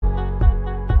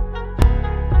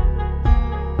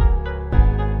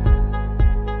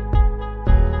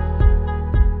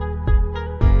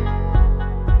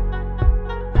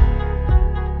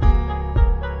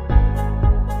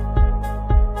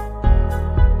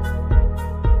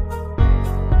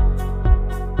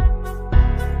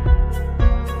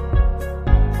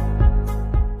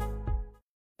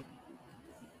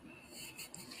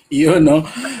Yun, no?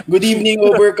 Good evening,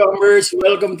 Overcomers.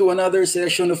 Welcome to another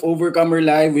session of Overcomer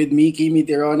Live with me, Kimi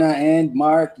Tirona, and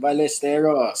Mark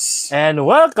Ballesteros. And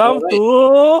welcome to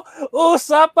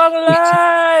Usapang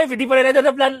Live! Hindi pa rin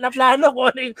natin na-plano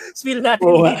kung ano yung spiel natin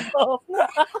dito.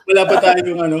 Wala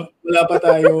pa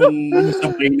tayong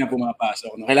sabay na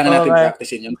pumapasok. No? Kailangan natin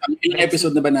practicein yun. Ilang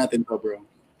episode na ba natin to, bro?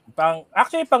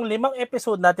 Actually, pang 5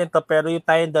 episode natin to, pero yung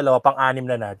tayong dalawa, pang-6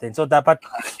 na natin. So, dapat,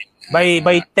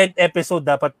 by 10th episode,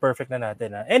 dapat perfect na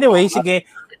natin. Ha? Anyway, sige.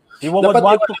 Yung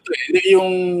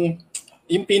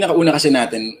pinakauna kasi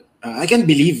natin, I can't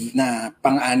believe na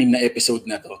pang-6 na episode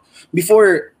na to.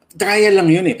 Before, trial lang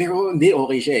yun pero hindi,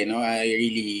 okay siya no? I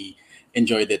really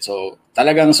enjoyed it. So,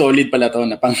 talagang solid pala to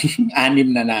na pang-6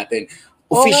 na natin.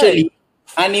 Officially,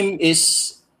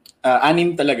 6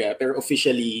 talaga, pero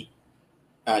officially,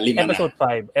 5 Episode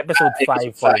 5. Episode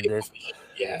 5 for this.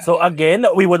 Yeah. So again,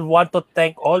 we would want to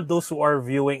thank all those who are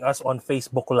viewing us on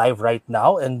Facebook Live right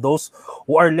now and those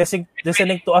who are listening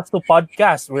to us to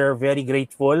podcast. We're very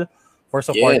grateful for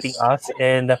supporting us.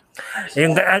 And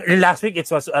last week,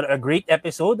 it was a great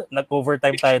episode.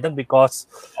 Nag-overtime tayo dun because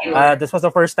this was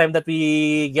the first time that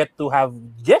we get to have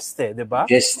guests, diba?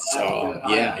 Guests. So,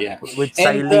 yeah. With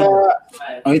Silene.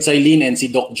 With Silene and si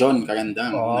Doc John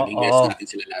Karandang. Naging guest natin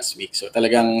sila last week. So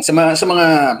talagang sa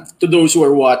mga to those who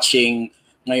are watching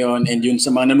ngayon and yun sa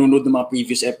mga nanonood ng mga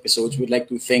previous episodes, we'd like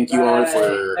to thank you all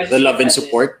for the love and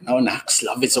support. Nax,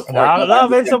 love and support. Love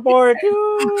and support.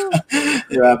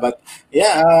 Diba? But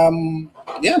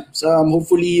so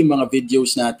hopefully mga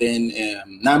videos namin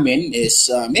is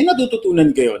may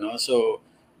natututunan kayo, no? So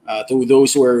to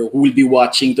those who will be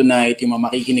watching tonight, yung mga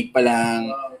makikinig pa lang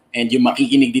and yung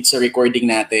makikinig dito sa recording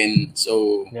natin.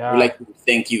 So we'd like to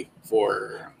thank you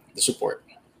for the support.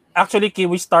 Actually,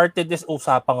 we started this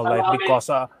Usapang Live because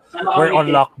we're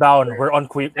on lockdown. We're on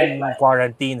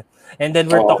quarantine. And then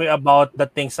we're talking about the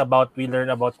things we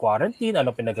learn about quarantine,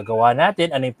 ano pinagagawa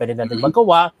natin, ano yung pwede natin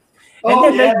magawa. And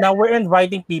then right now, we're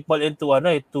inviting people into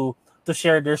to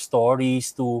share their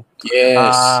stories, to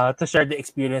share the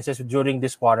experiences during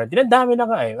this quarantine. Ang dami na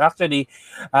nga Actually,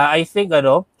 I think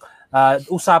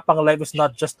Usapang Live is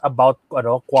not just about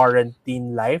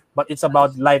quarantine life, but it's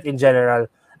about life in general.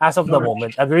 As of the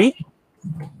moment. Agree?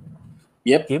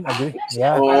 Yep. Kim, agree?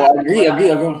 Yeah. So, agree.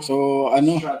 So,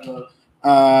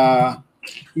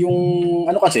 yung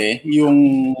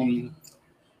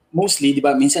mostly, di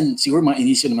ba, minsan siguro mga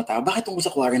inisyo na mata, bakit tungkol sa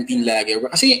quarantine lagi?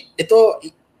 Kasi ito,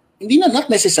 hindi na not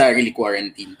necessarily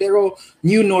quarantine, pero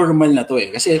new normal na to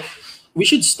Kasi we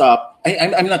should stop.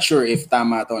 I'm not sure if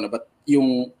tama to, but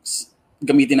yung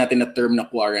gamitin natin na term na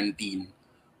quarantine.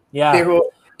 Yeah. Pero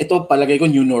ito, palagay ko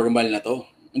new normal na to.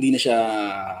 Hindi na siya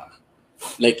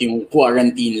like yung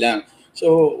quarantine lang.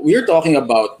 So, we're talking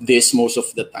about this most of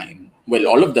the time. Well,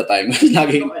 all of the time.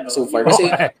 Lagi so far.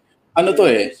 Kasi,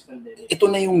 ito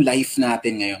na yung life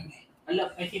natin ngayon.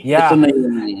 Yeah. Ito na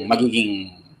yung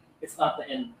magiging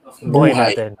buhay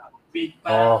natin.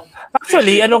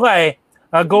 Actually,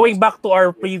 going back to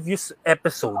our previous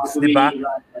episodes, di ba?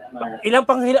 Ilang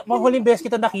huling beses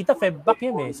kita nakita, February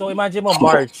yun So, imagine mo,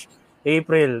 March.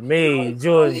 April, May,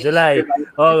 June, July.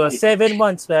 7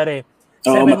 months, pare.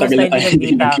 7 months na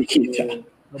hindi nagkita.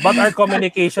 But our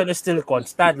communication is still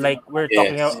constant. Like, we're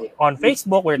talking on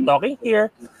Facebook, we're talking here.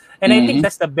 And I think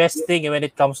that's the best thing when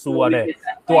it comes to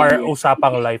our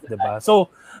Usapang Life, diba?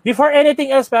 So, before anything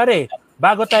else, pare,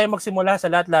 bago tayo magsimula sa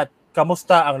lahat-lahat,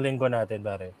 kamusta ang linggo natin,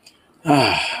 pare?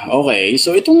 Okay.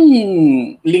 So, itong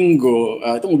linggo,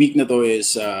 itong week na to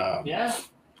is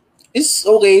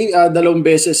okay. 2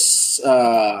 beses,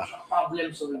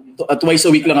 twice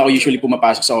a week lang ako usually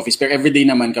pumapasok sa office. Pero everyday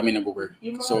naman kami nag-work.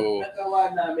 So,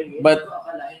 but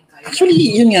actually,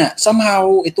 yun nga,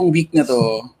 somehow, itong week na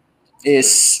to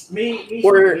is,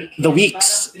 or the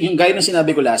weeks, yung gaya ng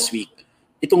sinabi ko last week,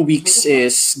 itong weeks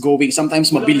is going, sometimes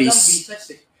mabilis,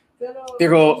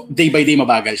 pero day by day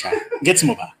mabagal siya. Gets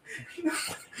mo ba?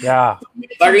 Yeah.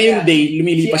 Parang yung day,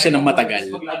 lumilipas siya ng matagal.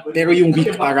 Pero yung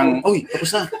week parang,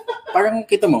 tapos na. Parang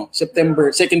kita mo,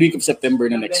 second week of September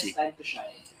na next week.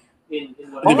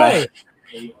 Diba?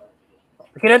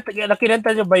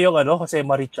 Nakinanta nyo ba yung Jose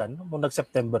Marichan nung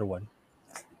nag-September 1?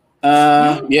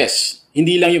 Yes.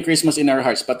 Hindi lang yung Christmas in Our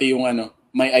Hearts, pati yung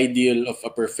My Ideal of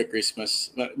a Perfect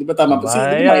Christmas. Di ba tama?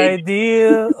 My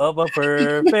Ideal of a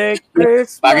Perfect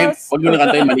Christmas. Bakit? Huwag mo na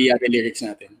kantayin, mali yata lyrics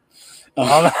natin.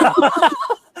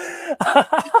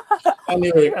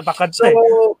 Anyway, so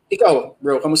ikaw,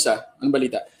 bro, kamusta? Anong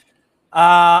balita?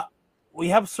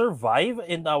 We have survived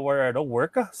in our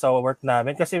work sa work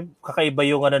namin kasi kakaiba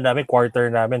yung namin quarter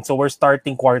namin. So we're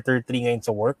starting quarter 3 ngayon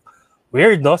sa work.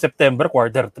 Weird, no? September,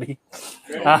 quarter 3.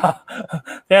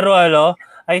 Pero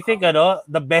I think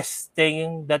the best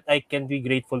thing that I can be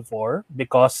grateful for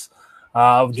because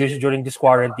just during this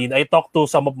quarantine, I talked to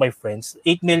some of my friends.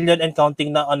 8 million and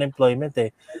counting na unemployment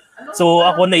eh. So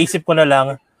ako naisip ko na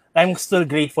lang, I'm still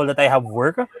grateful that I have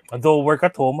work. Though work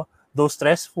at home, though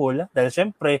stressful. Dahil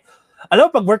syempre, alam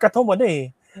mo pag work at home,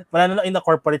 wala na lang in a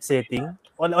corporate setting.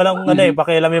 Walang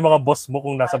pakialam yung mga boss mo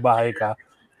kung nasa bahay ka.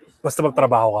 Basta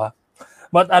magtrabaho ka.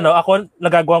 But ako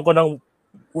nagagawa ko ng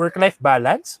work-life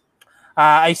balance.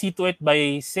 I see to it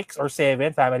by 6 or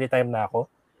 7 family time na ako.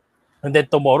 And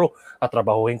then tomorrow,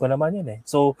 trabahuhin ko naman yun eh.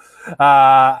 So,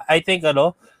 I think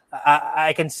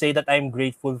I can say that I'm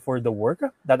grateful for the work,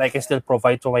 that I can still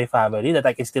provide to my family, that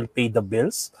I can still pay the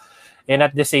bills. And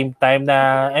at the same time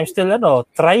na I'm still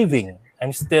thriving.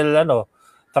 I'm still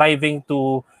thriving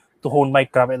to hone my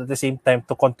craft and at the same time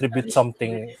to contribute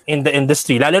something in the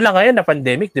industry. Lalo na ngayon na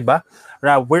pandemic, di ba?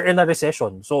 We're in a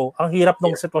recession. So, ang hirap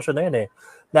ng sitwasyon na yun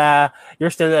na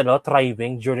you're still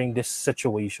thriving during this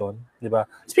situation, di ba?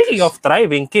 Speaking of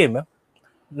thriving, Kim,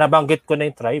 nabanggit ko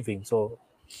na yung thriving. So,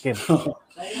 Kim.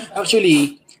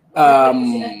 Actually,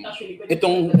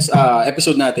 itong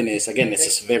episode natin is a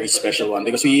very special one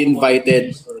because we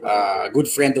invited a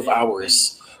good friend of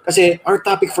ours. Kasi our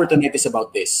topic for tonight is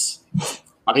about this.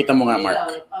 Makita mo nga,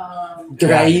 Mark.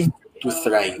 Drive to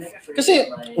thrive. Kasi,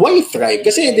 why thrive?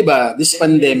 Kasi, di ba, this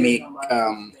pandemic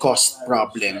caused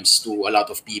problems to a lot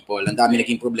of people. Ang dami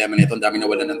naging problema nito. Ang dami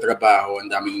nawalan ng trabaho.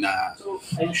 Ang daming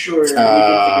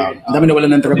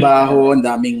nawalan ng trabaho. Ang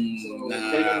daming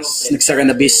nagsara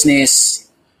na business.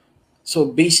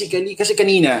 So, basically, kasi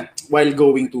kanina, while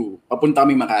papunta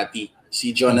kami Makati,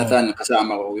 si Jonathan,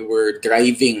 kasama ko, we were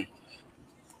driving.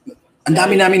 Ang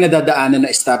dami namin nadadaanan na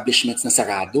establishments na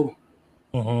sarado.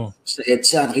 Sa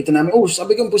EDSA, nakita namin,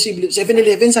 sabi ko posible,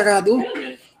 7-Eleven sarado.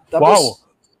 Tapos,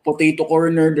 Potato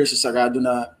Corner, there's a sarado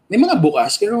na, may mga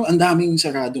bukas, pero ang daming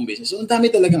saradong business. So, ang dami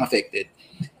talagang affected.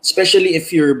 Especially if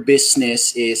your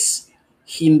business is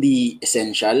hindi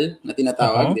essential na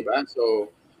tinatawag, di ba?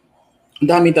 So, ang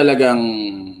dami talagang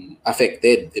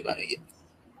affected, di ba?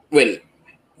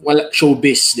 Well,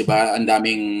 showbiz, di ba? Ang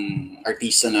daming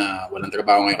artista na walang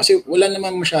trabaho ngayon. Kasi wala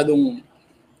naman masyadong...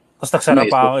 Tapos nagsara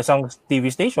pa ang isang TV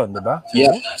station, di ba?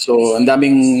 Yeah. So, ang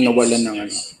daming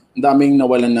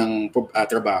nawalan ng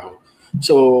trabaho.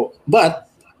 So, but,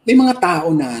 may mga tao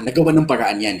na nagawa ng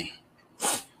paraan yan eh.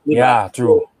 Diba? Yeah,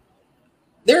 true. So,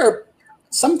 there are,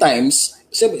 sometimes,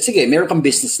 sige, meron kang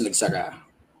business na nagsara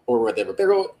or whatever,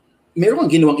 pero meron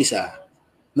kang ginawang isa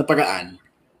na paraan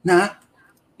na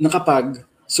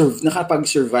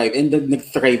nakapag-survive and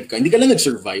nag-thrive ka. Hindi ka lang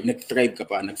nag-survive, nag-thrive ka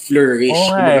pa, nag-flourish.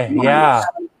 Yeah. Yeah.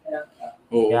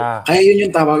 Kaya yun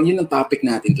yung topic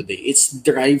natin today. It's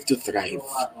drive to thrive.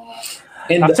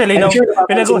 And actually,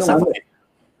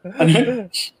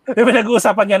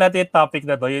 pinag-uusapan nga natin yung topic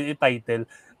na to, yung title.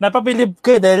 Napabilib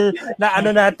ko dahil na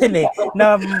natin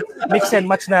na mix and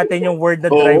match natin yung word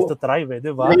na drive to thrive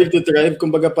di ba? Drive to thrive,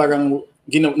 kumbaga parang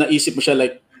naisip mo siya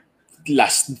like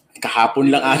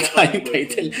kahapon lang ata yung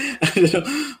title.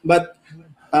 But,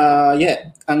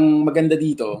 ang maganda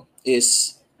dito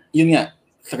is, yun nga,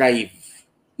 thrive.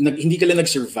 Hindi ka lang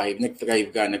nag-survive, nag-thrive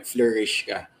ka, nag-flourish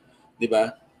ka. Di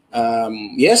ba?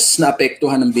 Yes,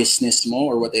 naapektuhan ng business mo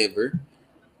or whatever,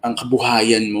 ang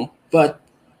kabuhayan mo, but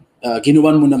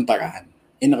ginawan mo ng paraan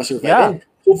and nakasurvive. Yeah. And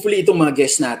hopefully, itong mga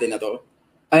guests natin na to,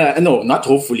 not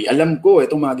hopefully, alam ko,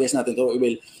 itong mga guests natin to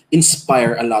will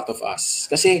inspire a lot of us.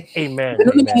 Kasi,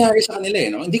 ganun na nangyari sa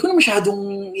kanila no? Hindi ko na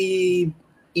masyadong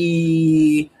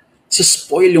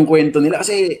spoil yung kwento nila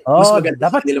kasi mas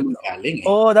maganda dapat nila magaling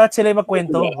dapat sila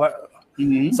magkwento.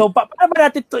 So, paano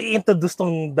ba natin to i-introduce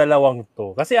tong dalawang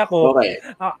to? Kasi ako,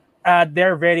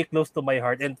 they're very close to my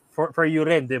heart. And for you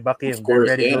rin, di ba, Kim?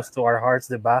 They're very close to our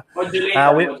hearts, di ba?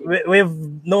 We've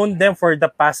known them for the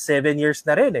past 7 years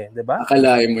na rin, di ba?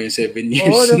 Akalain mo yung 7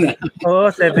 years na.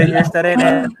 7 years na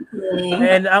rin.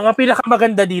 And ang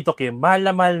pinakamaganda dito, Kim, mahal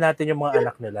na mahal natin yung mga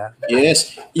anak nila.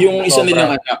 Yes. Yung isa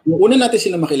nilang anak, yung una natin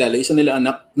sila makilala, isa nilang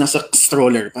anak, nasa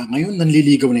stroller pa. Ngayon,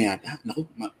 nanliligaw na yata. Naku,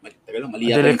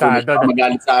 mali yata yung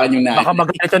magalit sa akin yung nanay. Baka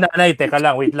magalit yung nanay. Teka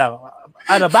lang, wait lang.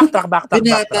 Backtrack.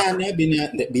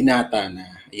 Binata na.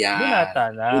 Yeah.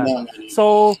 Binata na.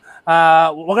 So,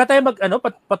 wag na tayo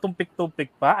patumpik-tumpik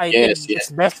pa. I think it's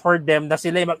best for them na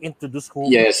sila mag-introduce who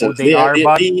they are.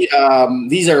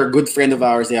 These are a good friend of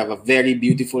ours. They have a very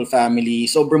beautiful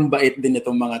family. Sobrang bait din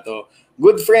itong mga to.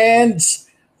 Good friends,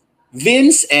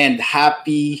 Vince and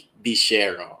Happy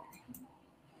Bichero.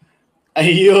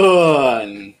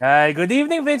 Ayun. Hi, good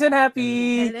evening, Vince and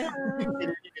Happy. Hello.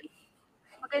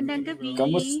 Magandang gabi.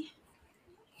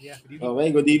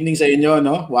 Okay, good evening sa inyo,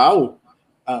 no? Wow.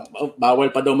 Bawal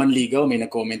pa daw manligaw, may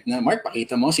nag-comment na. Mark,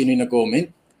 pakita mo sino yung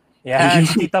nag-comment. Yan,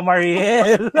 si Tita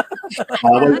Mariel.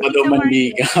 Bawal pa daw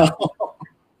manligaw.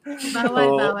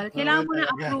 Bawal. Kailangan mo ng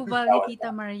approval ni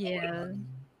Tita Mariel.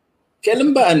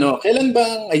 Kailan ba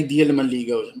ang ideal na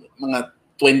manligaw? Mga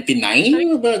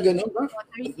 29 ba gano'n ba?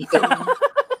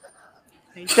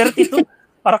 32.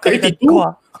 Para kaedad ko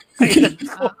ha.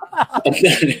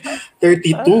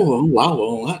 32. Oh, wow,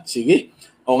 oo nga. Sige.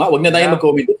 Oo nga, wag na tayo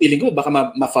mag-comment. Feeling ko baka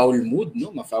ma-foul mood,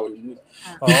 no? Ma-foul mood.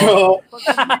 Pero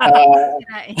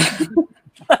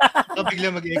bigla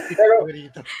mag-exit ko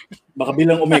rito. Baka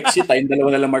bilang umexit, tayong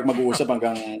dalawa na lang Mark mag-uusap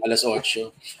hanggang alas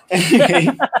 8. Anyway,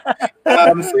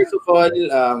 first of all,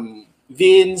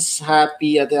 Vince,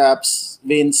 happy at apps.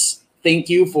 Vince, thank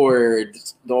you for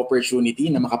the opportunity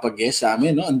na makapag-guest sa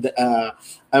amin. No? And,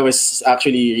 I was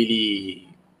actually really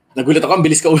nagulat ako, ang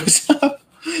bilis ka usap.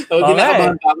 So,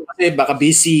 kinakabahan pa ako kasi baka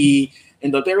busy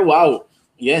and all. Pero wow,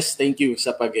 yes, thank you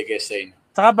sa pag-guest sa inyo.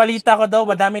 Saka balita ko daw,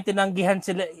 madaming tinanggihan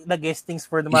sila na guestings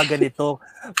for mga ganito.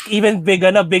 Even big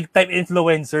time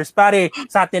influencers. Pare,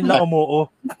 sa atin lang umuo.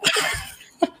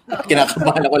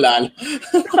 Kinakabahan ako lalo.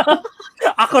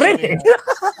 Ako rin eh.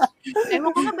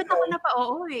 Ewan ko nga, ba't ako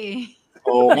napa-oo eh.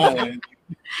 Oo nga eh.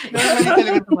 Normally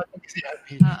talaga tumatag si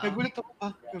Abby. Nagulat ako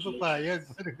pa. Kapapayag.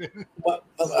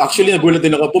 Actually, nagulat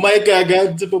din ako. Pumayag ka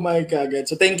agad.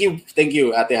 So thank you,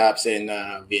 Ate Haps and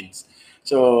Vince.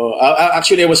 So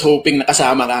actually, I was hoping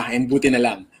nakasama ka and buti na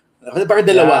lang. Parang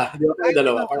dalawa. Di ba? Parang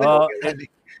dalawa.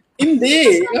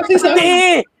 Hindi.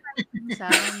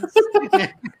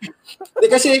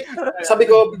 Kasi sabi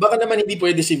ko, baka naman hindi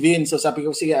pwede si Vince. So sabi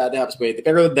ko, sige Ate Haps pwede.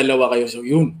 Pero dalawa kayo. So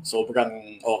yun, sobrang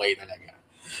okay talaga.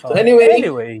 So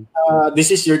anyway, this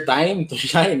is your time to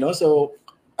shine, no? So,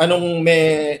 anong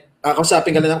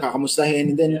kausapin ka na lang,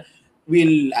 kakamustahin, and then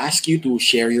we'll ask you to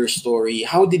share your story.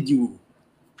 How did you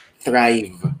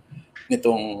thrive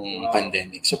nitong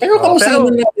pandemic? So, pero kamustahin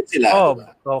mo natin sila. Diba?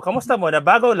 Kamusta mo?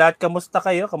 Bago lahat, kamusta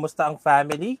kayo? Kamusta ang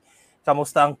family?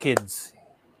 Kamusta ang kids?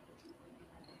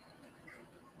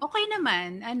 Okay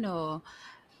naman.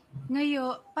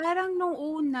 Ngayon, parang nung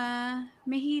una,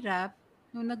 mahirap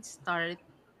nung nag-start.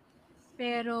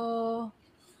 Pero,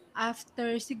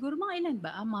 after, siguro mga ilan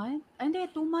ba? A month? Hindi,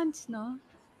 2 months, no?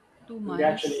 2 months.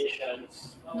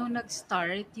 Congratulations. Nung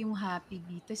nag-start yung Happy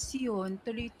Bee. Tapos yun,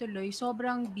 tuloy-tuloy.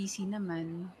 Sobrang busy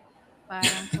naman.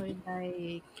 Parang for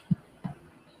like,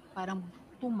 parang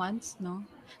 2 months, no?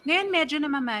 Ngayon, medyo na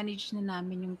ma-manage na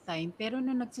namin yung time. Pero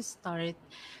nung nag-start,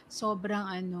 sobrang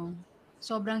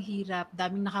hirap.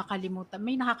 Daming nakakalimutan.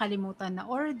 May nakakalimutan na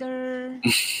order.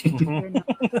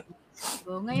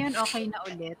 So, ngayon okay na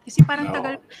ulit. Kasi parang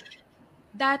tagal,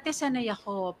 dati sanay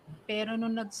ako, pero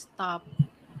nung nag-stop,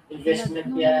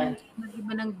 investment yan.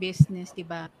 Nag-iba ng business,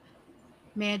 diba?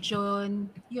 Medyo,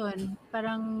 yun,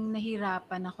 parang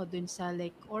nahirapan ako dun sa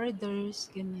like orders,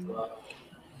 ganyan.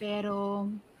 Pero,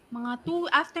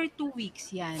 after 2 weeks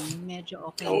yan,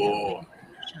 medyo okay na.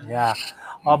 Yeah.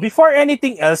 Before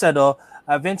anything else,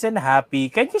 Vincent Happy,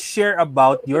 can you share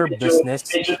about your business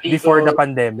before the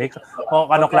pandemic? Kung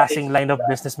anong klaseng line of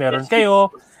business meron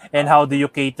kayo and how do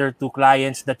you cater to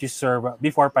clients that you serve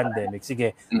before pandemic?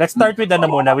 Sige, let's start with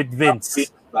with Vince.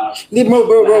 Hindi,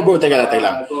 bro, teka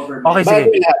lang. Okay,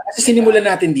 sige. Kasi sinimulan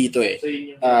natin dito eh.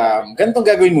 Ganitong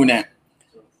gagawin muna.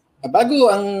 Bago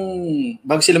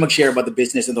sila mag-share about the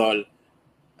business and all,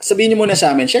 sabihin niyo muna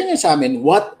sa amin, share niyo sa amin,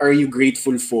 what are you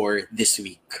grateful for this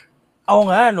week? Oo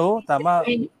nga, no? Tama.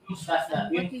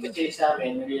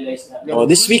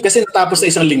 This week kasi natapos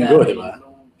na isang linggo, di ba?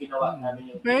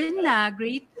 Burn na,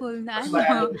 grateful na,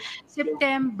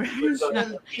 September.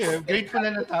 Grateful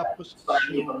na natapos.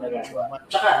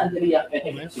 Tsaka, Andrea,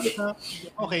 okay.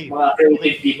 Mga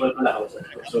creative people pala ako.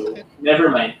 So,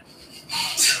 never mind.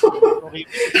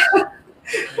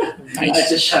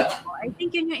 Nice. I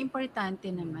think yun yung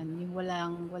importante naman, yung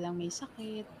walang may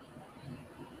sakit.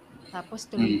 Tapos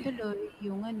tuloy-tuloy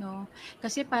yung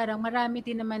kasi parang marami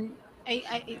din naman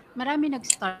marami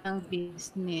nag-start ng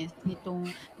business nitong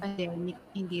pandemic,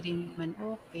 hindi rin naman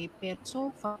okay, pero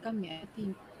so far kami, I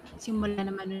think simula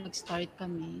naman nung nag-start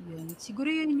kami, yun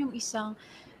siguro yun yung isang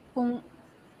kung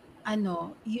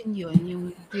yun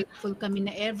yung grateful kami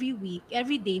na every week,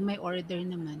 every day may order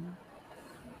naman.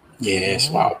 Yes,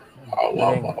 wow.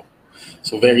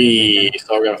 So very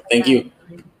sorry. Thank you.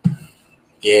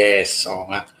 Yes,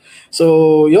 nga.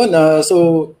 So, yun nga,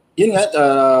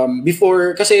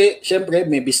 before, kasi syempre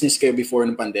may business kayo before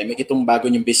ng pandemic. Itong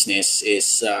bago yung business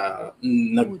is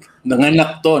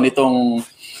nanganak to nitong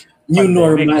new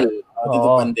normal dito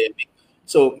pandemic.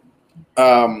 So,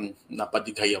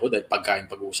 Napadighay ako dahil pagkain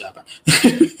pag-uusapan.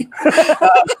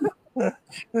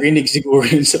 Rinig siguro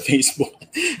yun sa Facebook.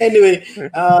 Anyway,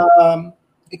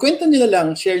 ikwento nyo na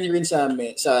lang, share nyo rin sa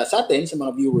atin, sa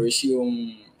mga viewers,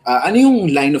 yung ano yung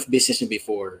line of business nyo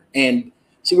before. And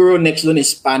siguro next doon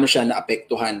is paano siya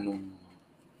naapektuhan nung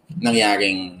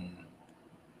nangyaring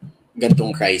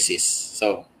gantong crisis.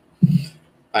 So,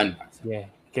 paano? Sige.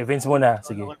 Vince muna.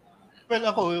 Sige. Well,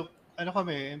 ako,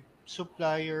 kami,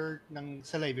 supplier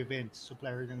sa live events,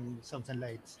 supplier ng sounds and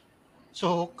lights.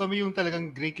 So, kami yung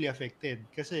talagang greatly affected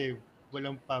kasi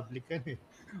walang public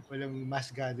walang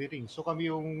mass gathering. So, kami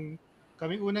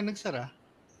unang nagsara.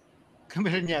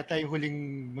 Kami rin yata yung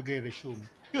huling magre-resume.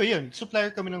 Yun,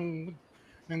 supplier kami ng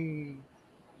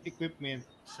equipment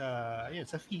sa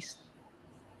feast.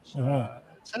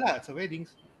 Sa lahat, sa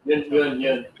weddings.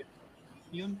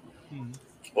 Yun.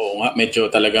 Oo nga, medyo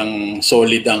talagang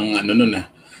solid ang nun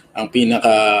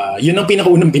yun ang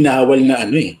pinakaunang binawal na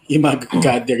yung mga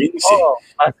gatherings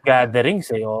mass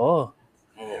gatherings oo.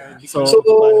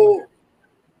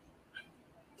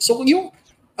 So yung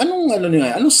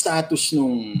anong status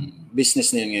nung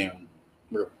business na yun ngayon,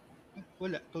 bro?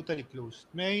 Wala, totally closed.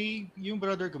 Yung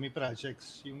brother ko may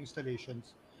projects, yung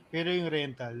installations. Pero yung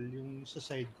rental, yung sa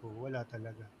side ko, wala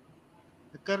talaga.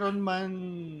 Nagkaroon man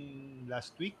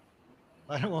last week,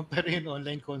 parang pero yung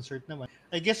online concert naman.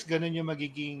 I guess ganun yung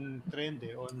magiging trend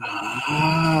online.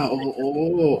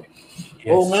 Oo.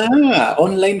 Yes. Oo nga,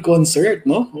 online concert,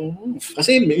 no? Oo.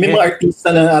 Kasi may mga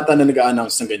artista na ata na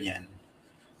nag-a-announce ng ganyan.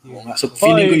 Oo nga. So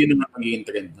feeling ko yun ang magiging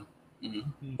trend, no?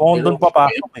 Kung doon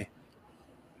papasok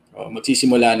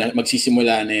magsisimula na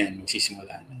yan.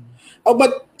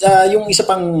 But yung isa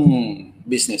pang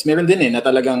business, meron din na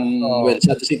talagang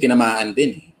sad to say, tinamaan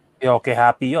din Okay,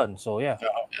 happy yun. So, yeah.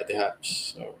 Ate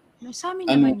Haps. So, sa amin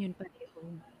naman yun pareho.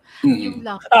 Yung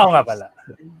lock. nga pala.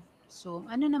 So,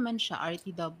 naman siya,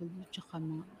 RTW, tsaka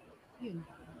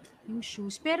yung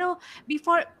shoes. Pero,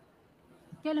 before,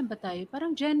 kailan ba tayo?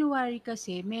 Parang January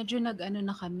kasi, medyo na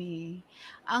kami.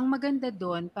 Ang maganda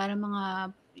doon, para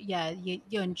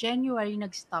yun, January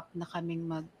nag-stop na kaming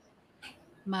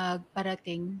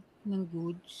magparating ng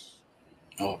goods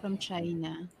from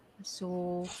China.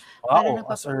 So, parang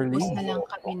nagpapapos na lang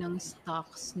kami ng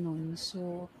stocks nun.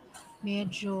 So,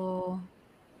 medyo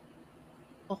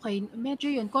okay. Medyo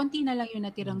yun. Konti na lang yung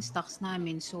natirang stocks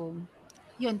namin. So,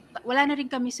 yun. Wala na rin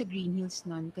kami sa Green Hills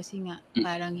nun. Kasi nga,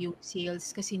 parang yung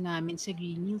sales kasi namin sa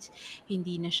Green Hills,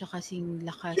 hindi na siya kasing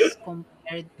lakas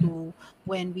compared to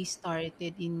when we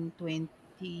started in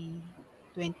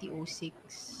 2006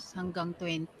 hanggang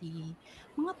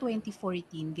mga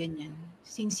 2014, ganyan.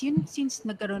 Since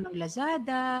nagkaroon ng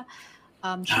Lazada,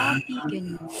 Shopee,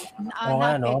 ganyan.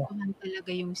 Naapektuhan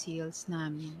talaga yung sales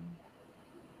namin.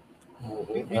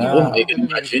 I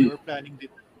can imagine. We're planning din.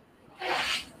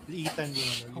 Liitan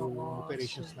yung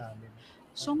operations namin.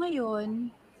 So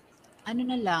ngayon,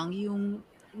 na lang,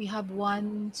 we have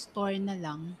one store na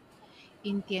lang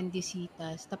in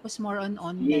Tiendesitas, tapos more on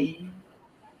online.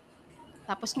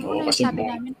 Tapos nung una, sabi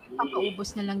namin,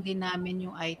 pakaubos na lang din namin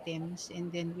yung items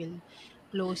and then we'll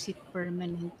close it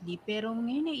permanently. Pero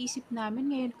ngayon naisip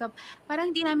namin,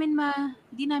 parang di namin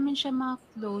siya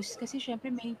ma-close kasi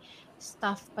syempre may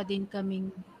staff pa din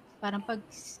kaming, parang pag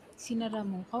sinara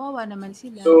mo, kawawa naman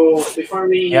sila. So,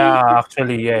 before we... Yeah,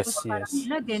 actually, yes. Parang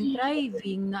sila din,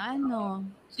 driving na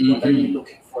What are you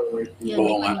looking forward to?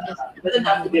 It doesn't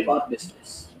have to be about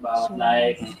business. About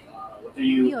life.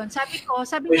 Yun,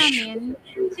 sabi namin,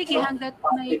 sige, hanggat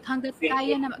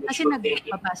kaya naman, kasi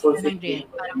nagbabas na ng rent,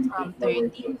 parang from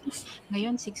 30,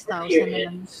 ngayon 6,000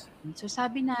 na lang. So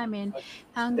sabi namin,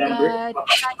 hanggat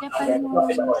kaya pa yung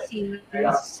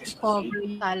sales, cover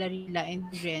yung salary nila and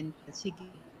rent,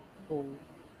 sige, go.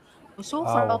 So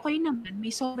far, okay naman,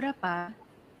 may sobra pa.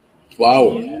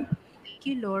 Wow.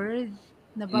 Thank you, Lord.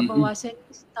 Nababawasan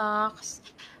yung stocks,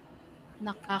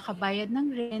 nakakabayad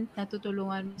ng rent,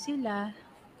 natutulungan mo sila.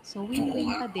 So, win-win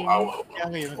pa din.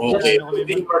 Okay.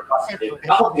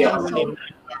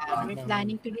 We're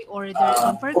planning to reorder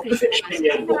for Christmas.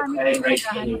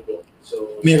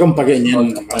 Meron pa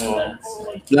ganyan.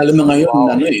 Lalo na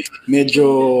ngayon, medyo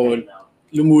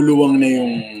lumuluwang na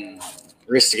yung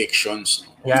restrictions.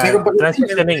 Yeah,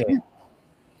 transitioning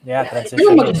Yeah,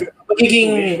 transitioning.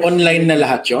 Magiging online na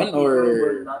lahat yun? Or...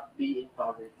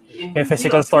 May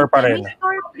physical store pa rin. May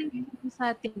store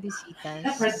sa Tiendesitas.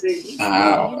 Okay.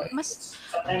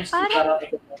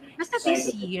 Basta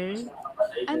this year,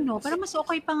 parang mas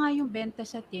okay pa nga yung benta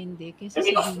sa tiende kaysa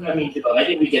sa Green.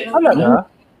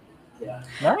 Talaga?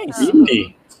 Nice.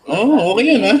 Really? Okay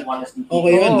yun, ha?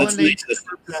 Okay yun. That's nice.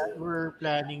 We're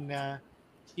planning na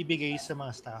ibigay sa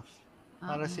mga staff.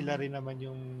 Para Oo. sila rin naman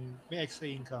yung may extra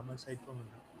income aside from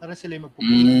para sila yung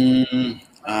magpupulit.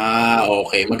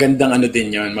 Okay. Magandang ano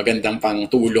din yon, magandang pang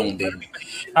tulong din.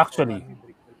 Actually.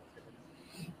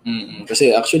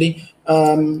 Kasi actually,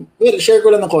 well, share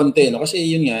ko lang ng konti, no? Kasi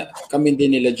yun nga, kami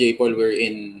din nila J. Paul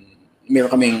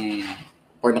meron kaming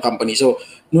partner company. So,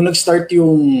 nung nag-start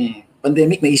yung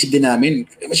pandemic, naisip din namin,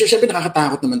 siyempre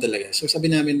nakakatakot naman talaga. So, sabi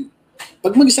namin,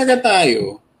 pag mag-isa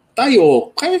tayo,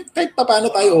 kahit paano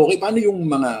tayo okay, paano yung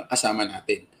mga kasama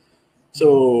natin? So,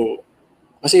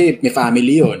 kasi may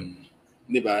family yun.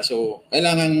 Di ba? So,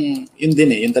 kailangan, yun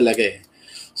din yun talaga eh.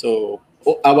 So,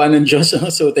 awa ng Diyos.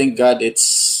 So, thank God,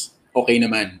 it's okay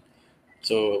naman.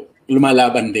 So,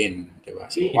 lumalaban din. Di ba?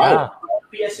 So, wow.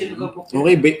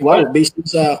 Okay, wow, based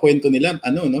sa kwento nila,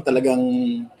 talagang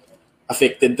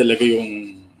affected talaga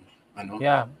yung,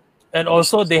 Yeah. And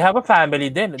also, they have a family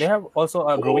then. They have also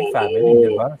a growing family,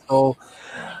 di ba? So,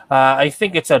 I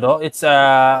think it's a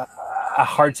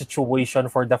hard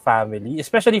situation for the family,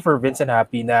 especially for Vince and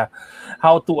Happy na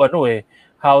how to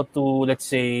let's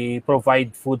say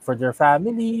provide food for their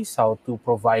families, how to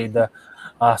provide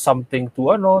something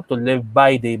to live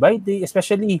by day,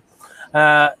 especially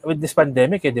with this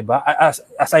pandemic, di ba?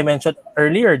 As I mentioned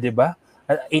earlier, di ba?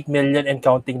 8 million and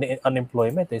counting na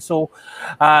unemployment. So,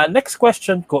 next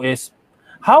question ko is,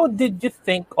 how did you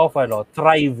think of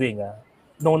thriving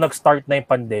nung nag-start na yung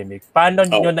pandemic? Paano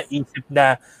niyo naisip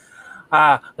na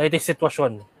ganito yung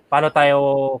sitwasyon? Paano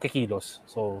tayo kikilos?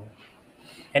 So,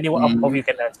 anyone of you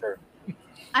can answer.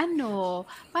 Paano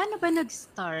ba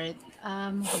nag-start?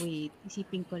 Wait,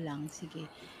 isipin ko lang. Sige.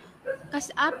 Kasi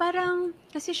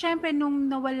syempre nung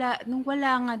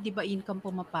wala nga 'di ba income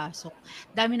pumapasok.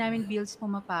 Dami naming bills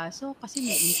pumapasok kasi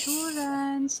may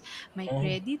insurance, may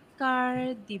credit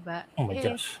card, 'di ba? Oh my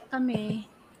gosh.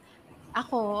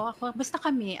 Ako basta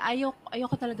kami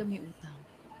ayoko talaga may utang.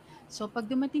 So pag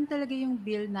dumating talaga yung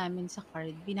bill namin sa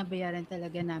card, binabayaran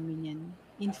talaga namin 'yan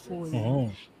in full.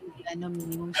 Hindi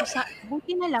minimum. So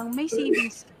buti na lang may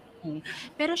savings kami.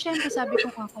 Pero syempre sabi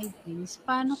ko kay Vince,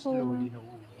 paano kung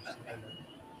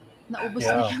naubos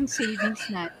na yung savings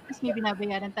natin. Tapos may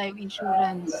binabayaran tayong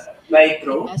insurance.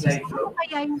 Micro? Diba? So, ano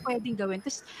kaya yung pwedeng gawin?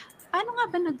 Tapos, paano nga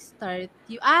ba nag-start?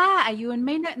 Ayun,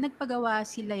 may nagpagawa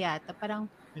sila yata. Parang,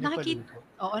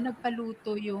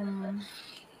 nagpaluto yung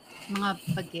mga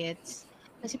bagets.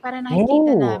 Kasi parang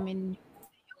nakikita namin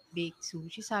yung baked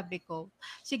sushi. Sabi ko,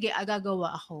 sige,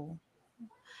 gagawa ako.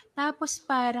 Tapos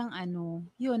parang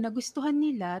nagustuhan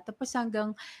nila. Tapos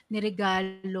hanggang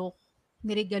niregaluhan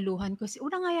ko.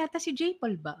 Una nga yata si J.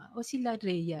 Paul ba? O sila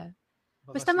Rhea?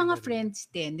 Basta mga friends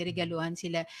din. Niregaluhan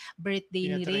sila. Birthday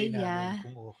ni Rhea.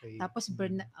 Tapos,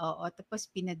 tapos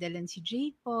pinadalan si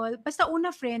J. Paul. Basta una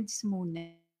friends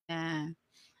muna.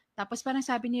 Tapos parang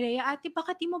sabi ni Rhea, ate,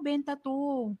 bakit di mo benta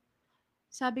to?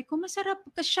 Sabi ko, masarap.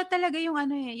 Kasi siya talaga yung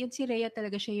yan si Rhea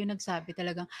talaga siya yung nagsabi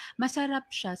talagang masarap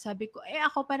siya. Sabi ko,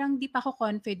 ako parang di pa ako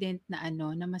confident na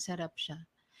na masarap siya.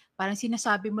 Parang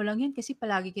sinasabi mo lang yun kasi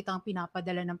palagi kitang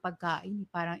pinapadala ng pagkain.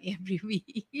 Parang every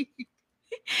week.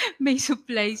 May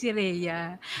supply si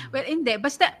Rhea. Well, hindi.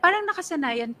 Basta parang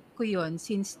nakasanayan ko yon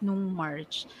since nung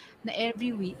March na every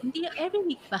week. Hindi, every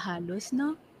week ba halos,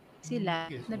 no? Sila,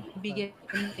 nagbibigay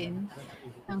din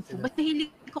ng food. Basta hilig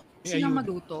ko kasi nang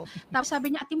magluto. Tapos sabi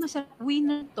niya, ate, masarap,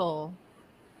 winner to.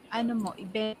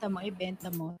 Ibenta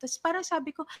mo. Tapos parang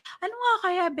sabi ko, ano nga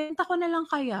kaya, benta ko na lang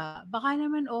kaya, baka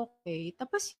naman okay.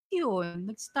 Tapos yun,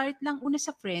 nag-start lang una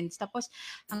sa friends, tapos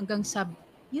hanggang sa,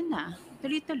 yun na,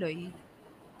 tuloy-tuloy.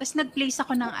 Tapos nag-place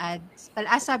ako ng ads.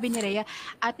 Sabi ni Rhea,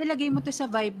 ate, lagay mo to sa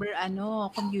Viber,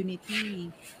 community.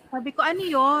 Sabi ko, ano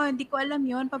yun? Hindi ko alam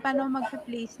yun. Paano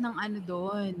mag-place ng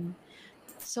doon?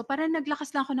 So, parang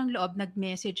naglakas lang ako ng loob,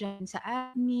 nag-message sa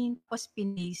admin, tapos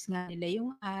pinace nga nila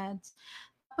yung ads.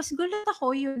 Tapos gulat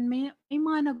ako yun, may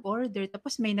mga nag-order,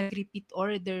 tapos may nag-repeat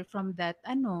order from that,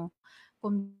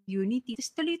 community.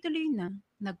 Tapos tuloy-tuloy na.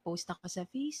 Nag-post ako sa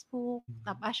Facebook.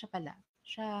 Tapos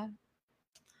siya.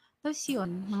 Tapos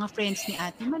yun, mga friends ni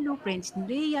Ate Malu, friends ni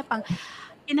Rhea,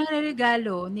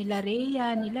 pinangregalo nila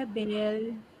Rhea, nila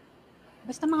Belle.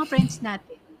 Basta mga friends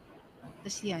natin.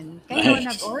 Tapos yan. Kayo,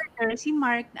 nag-order. Si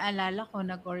Mark, naalala ko,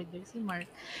 nag-order si Mark.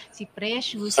 Si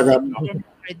Precious.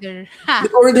 Nag-order.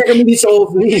 Nag-order kami dito sa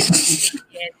office.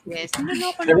 Yes.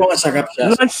 Niloloko na. Masarap siya.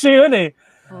 Lunch yun eh.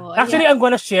 Actually, I'm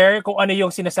gonna share kung ano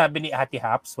yung sinasabi ni Ate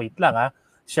Haps. Wait lang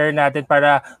Share natin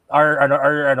para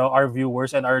our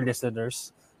viewers and our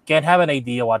listeners can have an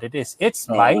idea what it is. It's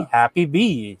by Happy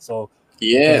Bee. So,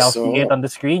 you can now see it on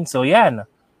the screen. So, yan.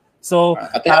 So,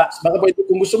 Ate, baka pwede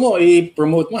kung gusto mo,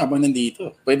 i-promote mo habang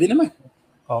nandito. Pwede naman.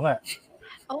 Oo nga.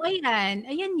 Ayan.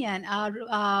 Ayan yan.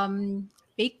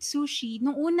 baked sushi.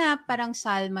 Nung una, parang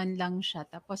salmon lang siya.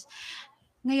 Tapos,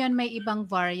 ngayon may ibang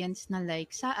variants na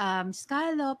like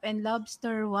scallop and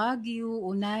lobster, wagyu,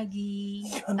 unagi.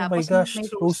 Oh my Tapos gosh, may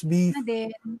roast roast beef. na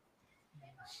din.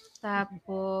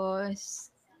 Tapos,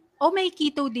 may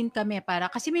keto din kami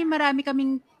kasi may marami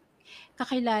kaming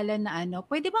kakilala na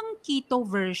pwede bang keto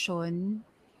version?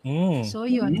 So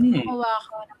yun, gumawa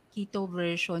ako ng keto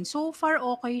version. So far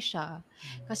okay siya.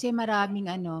 Kasi maraming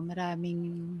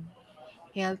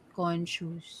health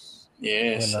conscious.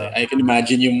 Yes, Yan, I can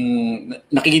imagine yung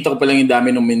nakikita ko pa lang yung dami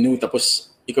ng menu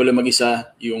tapos ikaw lang mag-isa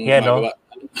yung gumagawa.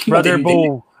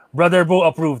 Brother Bo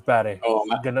approved, pare. Oo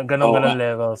nga. Ganon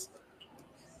levels.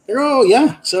 Pero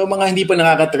yeah, so mga hindi pa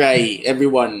nakaka-try,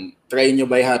 everyone, try nyo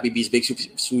by Happy Bees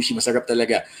Baked Sushi. Masarap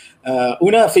talaga.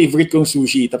 Una, favorite kong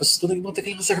sushi. Tapos tunay mo,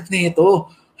 masarap na ito.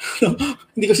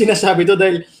 Hindi ko sinasabi to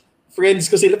dahil friends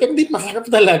ko sila, pero hindi masarap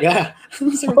talaga.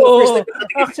 First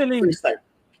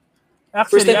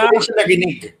time ko siya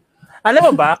narinig.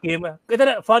 Alam mo ba, Kim?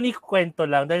 Funny kwento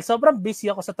lang. Dahil sobrang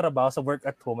busy ako sa trabaho, sa work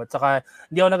at home. At saka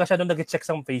hindi ako nag-masyadong nag-check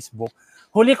sa Facebook.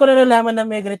 Huli ko na nalaman na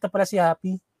may ganito pala si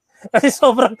Happy. Kasi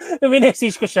sobrang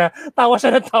minessage ko siya. Tawa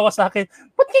siya ng tawa sa akin.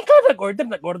 Ba't ka nag-order?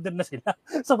 Nag-order na sila.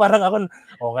 So parang ako,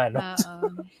 nga, no?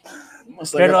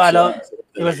 Pero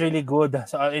it was really good.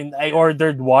 So I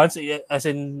ordered once, as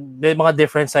in, may mga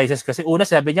different sizes. Kasi una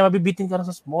sabi niya, mabibitin ka lang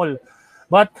sa small.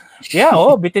 But, yeah,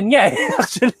 bitin niya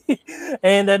actually.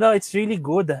 And it's really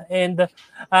good. And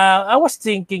I was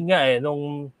thinking nga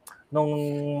nung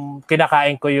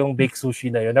kinakain ko yung baked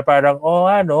sushi na yun, na parang,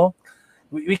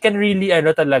 we can really,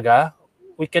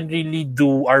 we can really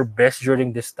do our best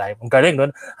during this time. Ang galing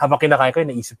nun. Habang kinakain ko,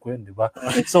 naisip ko yun, di ba?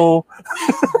 So,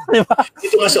 di ba?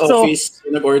 Dito nga sa office,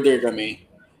 nag-order kami.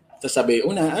 Tapos sabi,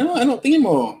 ano, tingin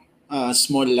mo,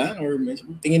 small lang? Or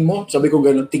tingin mo, sabi ko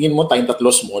ganun, tingin mo, tayong 3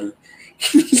 small.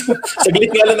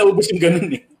 Saglit nga lang naubos yung ganun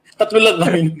eh. 3 lang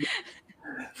kami.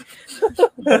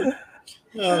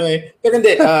 Okay. Pero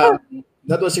hindi,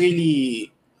 that was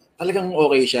really, talagang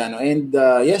okay siya. No? And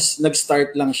yes,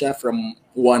 nag-start lang siya from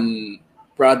one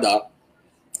product.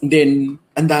 Then,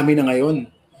 ang dami na ngayon.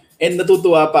 And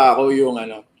natutuwa pa ako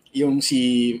yung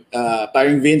si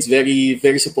parang Vince, very,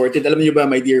 very supported. Alam niyo ba,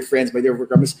 my dear friends, my dear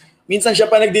workers, minsan siya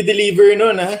pa nagde-deliver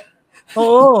nun, ha?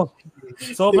 Oo.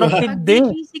 Sobrang tindi.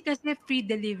 Pag busy kasi free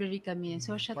delivery kami.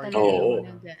 So siya talaga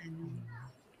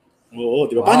Oo,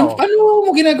 di ba? Wow. Paano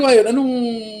mo ginagawa yun?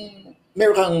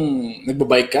 Meron kang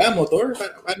nagbabike ka, motor?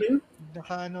 Paano yun?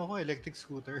 Ko, electric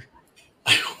scooter.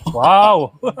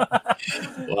 Wow!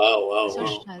 Wow.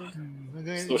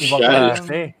 Social.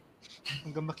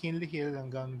 Hanggang McKinley Hill,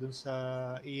 hanggang dun sa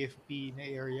AFP na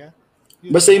area.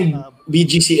 Basta yung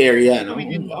BGC area, no?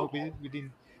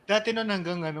 Within. Dati nun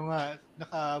hanggang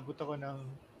nakaabot ako ng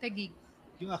Taguig.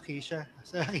 Yung Acacia.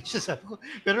 Sa Acacia sabi ko.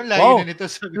 Pero layo na nito.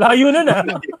 Layo na na.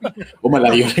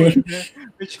 Malayo na yun.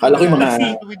 Kala ko yung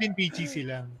mga... Within BGC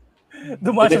lang.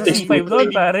 Dumaan sa C5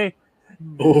 doon, pare.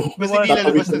 Basta hindi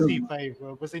lalabas sa C5.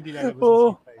 Basta hindi lalabas sa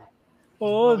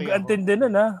C5. Antindi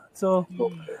na. So,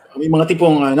 may mga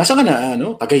tipong, nasa ka na,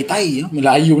 Tagaytay,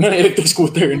 malayo na electric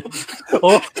scooter.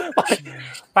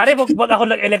 Pare, pag ako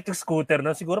nag-electric scooter,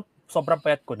 siguro sobrang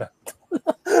payat ko na.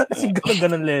 Siguro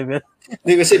ganun level.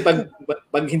 Hindi, kasi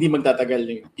pag hindi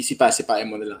magtatagal, isipa-sipain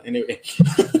mo na lang. Anyway.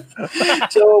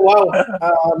 So, wow.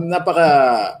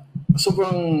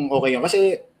 Sobrang okay yun.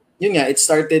 Kasi, yun nga, it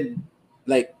started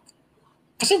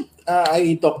kasi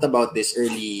I talked about this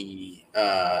early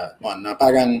na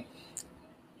parang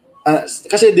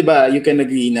kasi 'di ba you can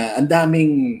agree na ang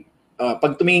daming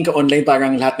pag tumingin ka online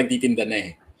parang lahat nagtitinda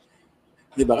na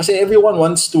 'di ba kasi everyone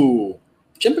wants to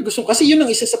syempre gusto kasi yun ang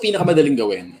isa sa pinakamadaling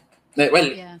gawin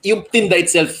yung tinda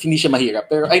itself hindi siya mahirap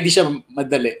pero hindi siya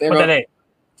madali pero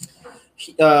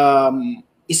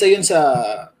isa yun sa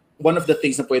one of the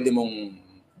things na pwede mong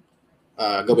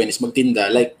gawin is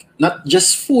magtinda not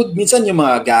just food minsan yung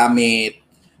mga gamit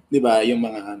 'di ba yung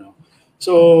mga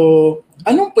So,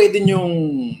 anong pwede nyong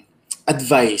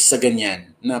advice sa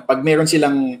ganyan? Na pag meron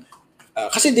silang...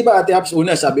 kasi di ba, Ate Haps,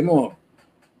 una, sabi mo,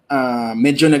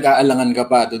 medyo nag-aalangan ka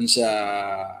pa dun sa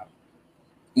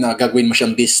na gagawin mo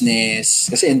siyang business.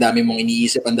 Kasi ang dami mong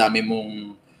iniisip, ang dami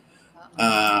mong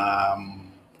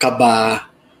kaba.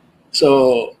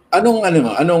 So,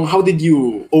 how did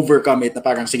you overcome it na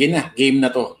parang, sige na, game na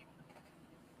to?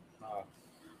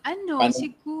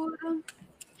 Siguro...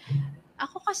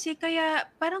 Ako kasi kaya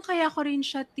ko rin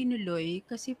siya tinuloy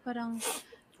kasi parang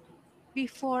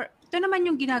before, ito naman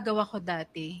yung ginagawa ko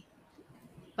dati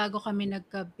bago kami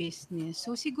nagka-business.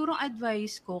 So siguro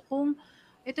advice ko kung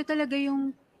ito talaga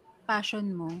yung passion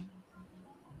mo,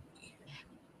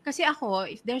 Kasi ako,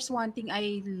 if there's one thing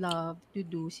I love to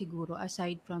do siguro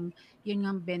aside from yun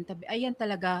ngang benta, ayan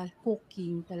talaga,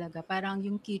 cooking talaga. Parang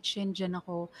yung kitchen diyan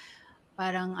ako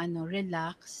parang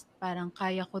relaxed. Parang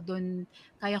kaya ko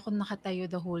nakatayo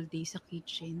the whole day sa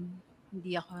kitchen.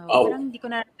 Oh, Parang hindi ko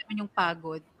nararamdaman yung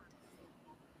pagod.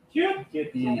 Cute.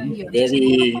 Parang yun. So, siguro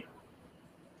very...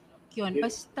 yun.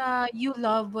 Basta you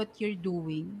love what you're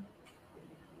doing.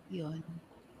 Yun.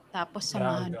 Tapos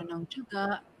samahan mo ng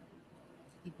tiyaga,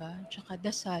 diba? Tsaka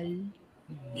dasal.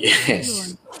 Yes.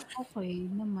 Yun. Okay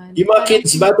naman. Yung mga Parang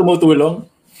kids ba tumutulong?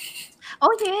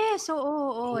 oh yes,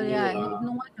 oo, yan.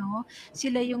 Nung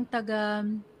sila yung taga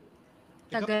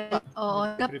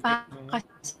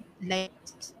like,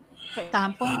 for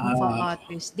example, nung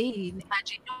Father's Day.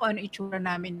 Imagine nyo kung ano itsura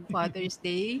namin Father's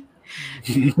Day.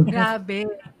 Grabe.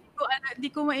 Hindi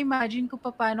ko ma-imagine kung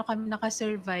paano kami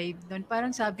nakasurvive doon.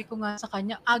 Parang sabi ko nga sa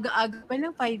kanya, aga-aga pa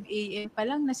lang, 5 a.m. pa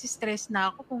lang, nasistress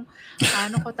na ako kung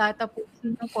paano ko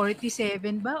tatapusin ng 47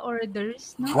 ba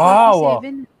orders, no? Wow!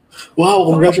 47. Wow,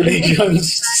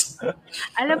 congratulations!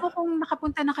 Alam mo kung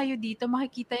nakapunta na kayo dito,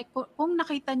 kung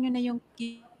nakita nyo na yung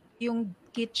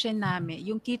kitchen namin,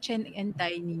 yung kitchen and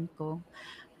dining ko,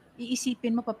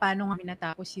 iisipin mo paano kami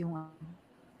natapos yung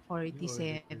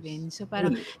 47. So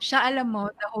parang siya, alam mo,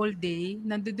 the whole day,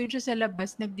 nandoon siya sa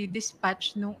labas,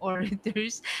 nagdi-dispatch ng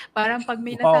orders. Parang pag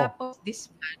may natapos,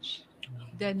 dispatch.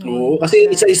 Ganun. Oo, kasi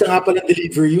isa-isa nga palang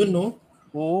deliver yun, no?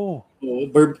 Oo.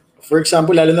 For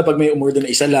example, lalo na pag may umorder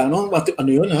na isa lang, no? Ano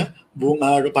yun, ha? Buong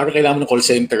araw, parang kailangan mo ng call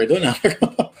center doon, ha?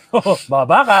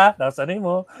 Baba ka, nasanay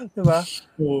mo, di ba?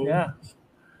 Oo. Yeah.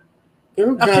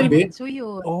 Pero grabe. So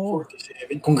yun.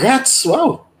 47. Congrats!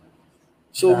 Wow!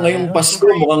 So ngayong Pasko,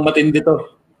 mukhang matindi to.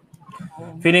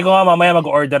 Feeling ko nga mamaya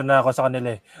mag-order na ako sa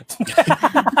kanila eh.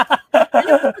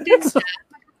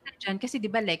 Dyan, kasi di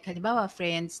ba like, halimbawa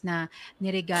friends na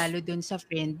niregalo dun sa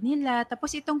friend nila,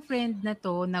 tapos itong friend na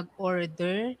to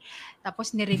nag-order,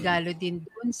 tapos niregalo din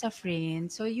dun sa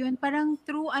friend. So yun, parang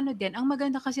true din. Ang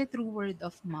maganda kasi true word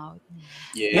of mouth.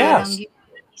 Yes. Parang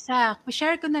isa,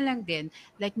 share ko na lang din.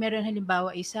 Like meron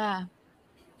halimbawa isa,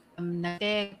 na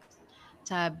text,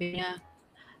 sabi niya,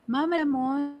 Mama, alam mo,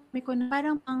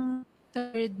 parang pang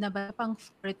third na ba, pang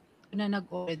fourth na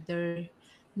nag-order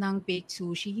ng baked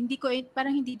sushi.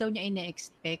 Parang hindi daw niya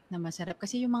ina-expect na masarap.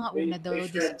 Kasi yung mga una daw,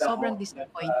 sobrang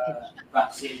disappointed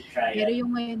siya. Pero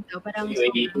yung ngayon daw, parang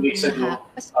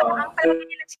sobrang parang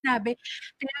nila sinabi,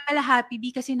 kaya pala happy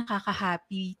B kasi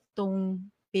nakaka-happy tong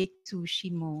baked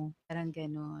sushi mo. Parang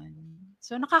ganon.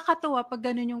 So nakakatuwa pag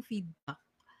ganon yung feedback.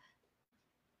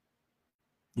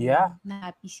 Yeah.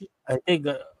 Na happy siya. I think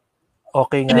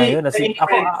okay nga yun.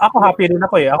 Ako happy rin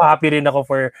ako eh. Ako happy rin ako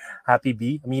for Happy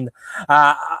B. I mean,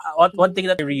 one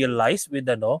thing that I realized with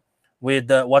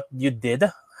what you did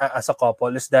as a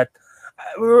couple is that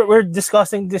we're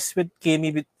discussing this with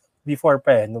Kimmy before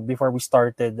we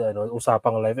started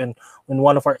Usapang Live, and in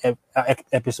one of our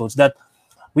episodes that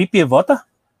we pivot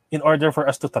in order for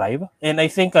us to thrive. And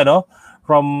I think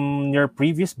from your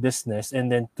previous business and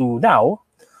then to now,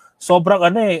 sobrang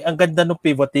ang ganda ng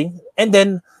pivoting. And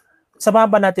then sama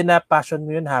ba natin na passion mo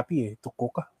yun, Happy, to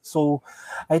cook. So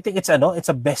I think it's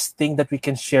a best thing that we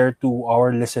can share to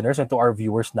our listeners and to our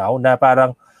viewers now, na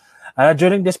parang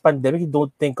during this pandemic,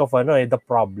 don't think of the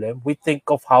problem. We think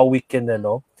of how we can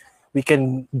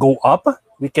go up,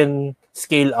 we can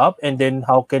scale up, and then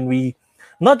how can we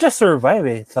not just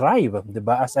survive, thrive,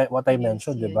 diba? As what I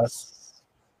mentioned, diba?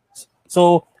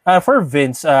 So for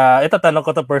Vince, ito tanong ko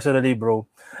to personally, bro.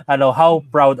 How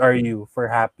proud are you for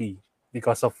Happy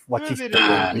because of what she's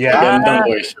doing? Yeah,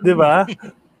 diba?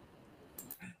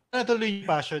 Natuloy yung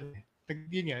passion.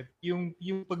 Yun nga,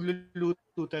 yung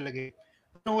pagluluto talaga.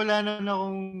 Wala naman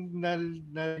akong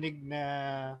narinig na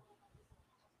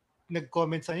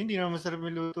nag-comment sa hindi naman masarap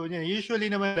yung luto niya.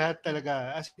 Usually naman lahat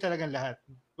talaga, as in talagang lahat.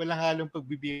 Walang halong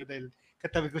pagbibigay dahil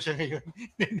katabi ko siya ngayon.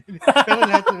 Pero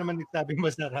lahat na naman nagsabing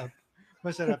masarap.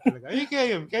 Masarap talaga. Ay,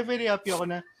 kaya yun. Kaya very happy ako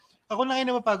na ako na kayo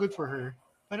na mapagod for her.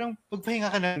 Parang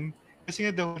pagpahinga ka na. Kasi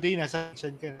nga the whole day nasa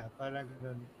kitchen ka na. Parang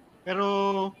gano'n. Pero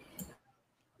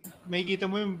makikita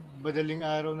mo yung madaling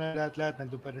araw na lahat-lahat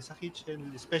nandun pa rin sa kitchen.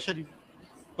 Especially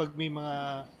pag may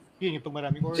mga yung pag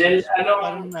maraming orders.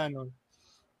 Parang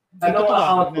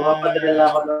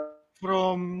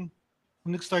from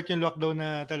nag-start yung lockdown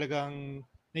na talagang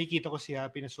nakikita ko si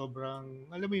Happy na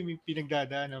sobrang, alam mo yung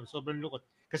pinagdadaan, sobrang lukot.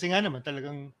 Kasi nga naman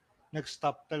talagang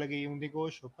nag-stop talaga yung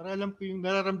negosyo. Para alam ko yung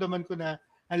nararamdaman ko na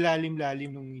ang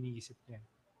lalim-lalim nung iniisip niya.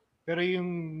 Pero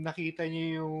yung nakita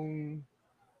niya yung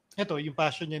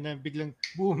passion niya na biglang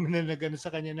boom na sa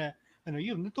kanya na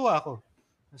yun, natuwa ako.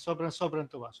 Sobrang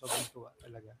tuwa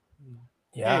talaga.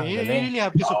 Yeah, you galing. really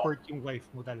have to support yung wife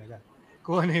mo talaga.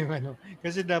 Kung ano yung ano.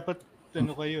 Kasi dapat,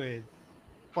 kayo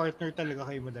partner talaga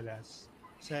kayo madalas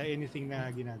sa anything na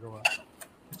ginagawa.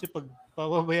 Kasi pag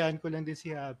pababayaan ko lang din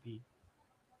si Happy,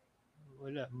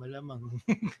 wala, malamang.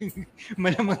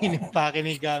 Malamang inimpake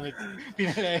na yung gamit.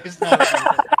 Pinalayas namin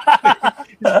dito.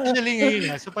 Especially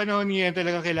ngayon, sa panahon ngayon,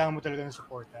 talagang kailangan mo talaga ng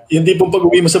suporta. Yung tipong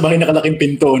pag-uwi mo sa bahay nakalaking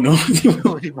pinto, no?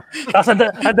 Diba? Tapos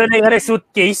ando na yung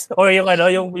suitcase or yung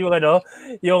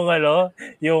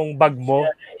bag mo.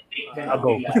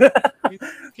 Ago.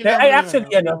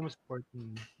 Kailangan mo support.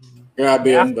 Grabe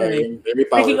yun, Brian. Very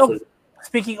powerful.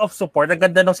 Speaking of support, ang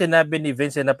ganda nung sinabi ni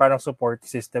Vince na parang support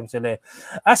system sila.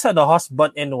 As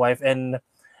husband and wife and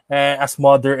as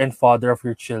mother and father of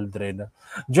your children,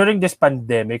 during this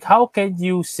pandemic, how can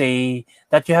you say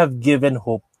that you have given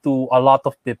hope to a lot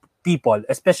of people,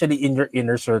 especially in your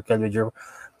inner circle with your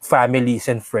families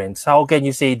and friends? How can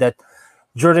you say that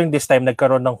during this time,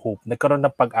 nagkaroon ng hope, nagkaroon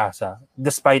ng pag-asa,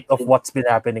 despite of what's been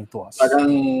happening to us? Parang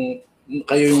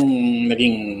kayo yung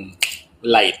naging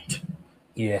light.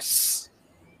 Yes.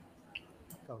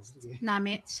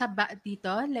 Namin dito,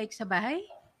 like sa bahay?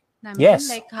 Namin, yes.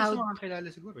 Like how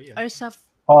siguro, yeah. Or sa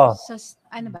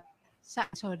ano ba?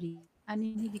 Sorry. Ano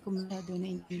hindi ko masyado na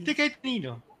hindi. Kahit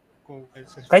kanino.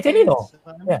 Kahit kanino?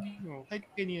 Yeah. Kahit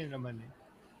kanino naman eh.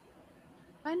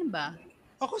 Paano ba?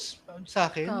 Ako sa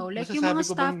akin, ikaw, like yung mga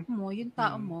staff mo, yung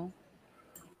tao mo.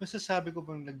 Masasabi ko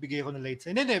bang nagbigay ako ng light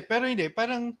sign? Hindi, pero hindi.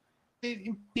 Parang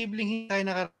imposibleng hindi tayo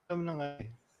nakararam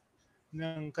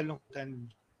ng kalungkutan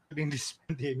during this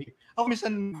pandemic. Ako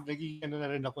minsan naging na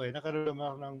rin ako nakaroon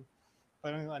ako ng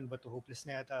parang hopeless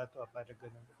na yata ito, parang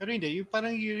ganun. Pero hindi,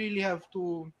 parang you really have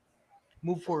to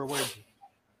move forward.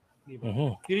 Diba?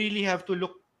 Mm-hmm. You really have to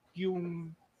look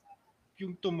yung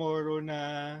tomorrow na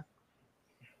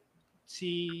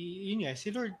si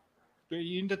Lord,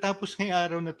 yung natapos ngayong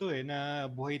araw na to na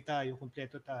buhay tayo,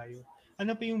 kumpleto tayo.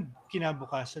 Ano pa yung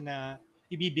kinabukasan na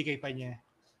ibibigay pa niya?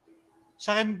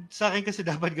 Sa akin kasi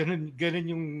dapat ganun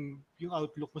yung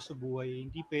outlook mo sa buhay.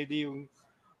 Hindi pwede yung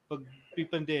pag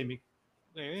pre-pandemic,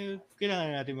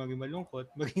 kailangan natin maging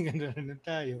malungkot, maging gano'n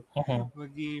tayo.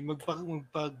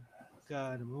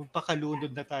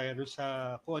 Magpakalunod na tayo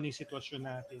sa kung ano yung sitwasyon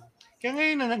natin. Kaya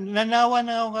ngayon, nanawa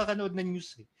na ako kakanood ng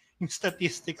news yung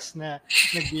statistics na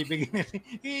nagbibigay natin.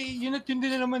 Yun din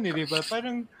na naman di ba?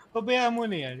 Parang pabayaan mo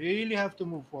na yan. You really have to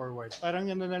move forward. Parang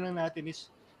ano na lang natin is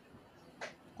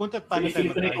kung paano tayo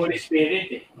mag-ayos.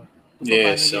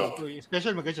 Yes.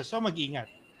 Special mag-ayos. So, mag-ingat.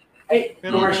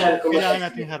 Pero kailangan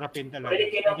natin harapin talaga.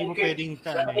 Hindi mo pwedeng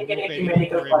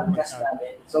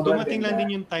dumating lang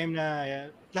din yung time na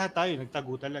lahat tayo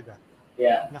nagtago talaga.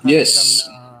 Yeah. Yes.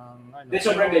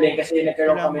 Sobrang galing kasi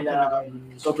nagkaroon kami na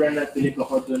sobrang nagbilip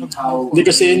ako dun how... Hindi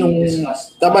kasi nung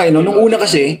una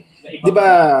kasi, di ba,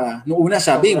 nung una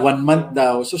sabi, 1 month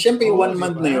daw. So, syempre yung 1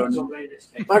 month na yun,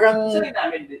 parang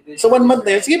sa 1 month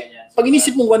na yun, sige, pag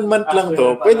inisip mong 1 month lang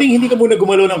to, pwedeng hindi ka muna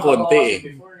gumalaw ng konti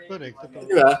Correct.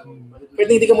 Di ba?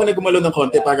 Pwedeng hindi ka muna gumalaw ng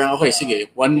konti, parang okay, sige,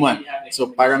 1 month.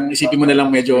 So, parang isipin mo na lang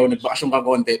medyo nagbakasyon ka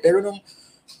konti. Pero nung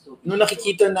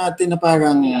nakikita natin na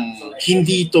parang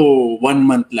hindi to 1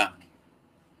 month lang,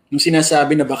 nung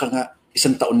sinasabi na baka nga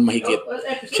 1 taon mahigit.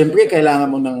 Siyempre,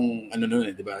 kailangan mo ng,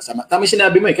 di ba? Tama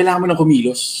sinabi mo kailangan mo ng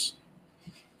kumilos.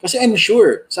 Kasi I'm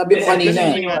sure, sabi mo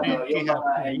kanina.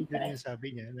 Sabi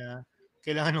niya na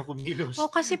kailangan ng kumilos.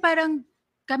 Kasi parang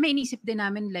kami inisip din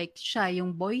namin like siya,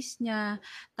 yung boys niya,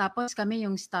 tapos kami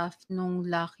yung staff nung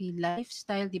Lucky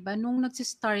Lifestyle, di ba? Nung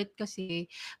nagsi-start kasi,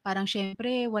 parang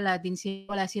syempre wala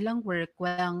silang work,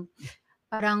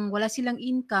 parang wala silang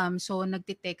income, so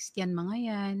nagte-text yan mga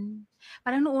yan.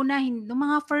 Parang noong una, nung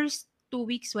mga first 2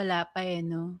 weeks wala pa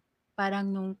no? Parang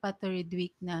nung pa 3rd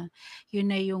week na, yun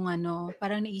na yung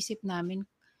parang naisip namin,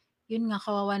 yun nga,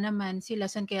 kawawa naman sila,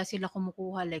 saan kaya sila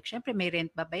kumukuha? Like, syempre may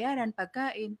rent babayaran,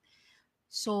 pagkain.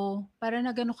 So, parang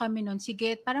nagano kami nun,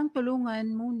 sige, parang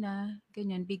tulungan muna,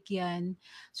 ganyan, bigyan.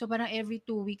 So, parang every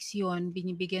 2 weeks yon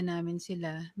binibigyan namin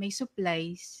sila. May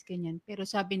supplies, ganyan. Pero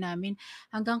sabi namin,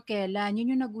 hanggang kailan?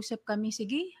 Yun yung nag-usap kami,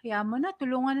 sige, hayaan mo na,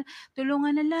 tulungan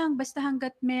na lang, basta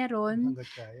hanggat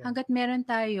meron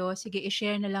tayo, sige,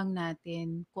 i-share na lang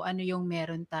natin kung ano yung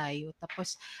meron tayo.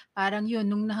 Tapos, parang yun,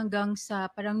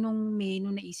 parang nung May,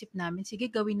 nung naisip namin,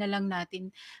 sige, gawin na lang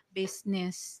natin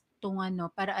business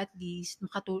para at least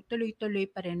tuloy-tuloy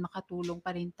pa rin, makatulong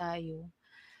pa rin tayo.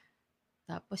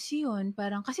 Tapos yun,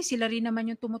 parang kasi sila rin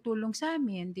naman yung tumutulong sa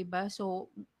amin, 'di ba?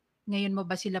 So ngayon mo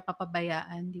ba sila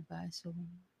papabayaan, 'di ba? So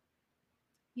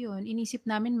yun, inisip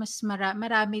namin mas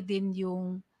marami din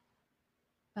yung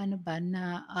paano ba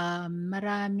na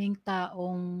maraming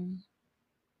taong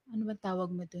ano ba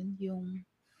tawag mo dun? Yung,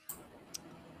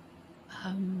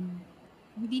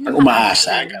 hindi Ang naman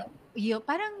umaasa.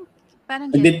 parang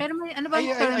Hindi, yan. Pero may, ano bang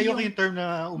term Ayoko yung, yung term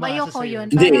na umaasa ayoko sa'yo.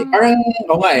 yun. hindi, parang,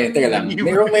 nga teka lang. May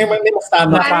mas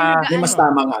tama, Parang may mas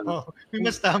tamang ano. May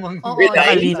mas tamang. Oo,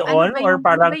 Naka-lean on or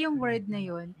parang ano ba yung word na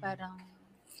yun? Parang,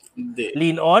 Hindi.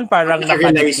 lean on, parang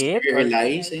nakadikit?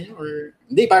 Realize, or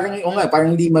hindi, parang,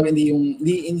 parang hindi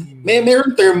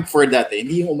meron term for that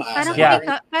hindi yung umaasa.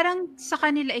 Parang sa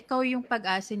kanila, ikaw yung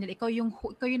pag-asa nila, ikaw yung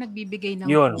nagbibigay ng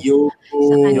Yun. hope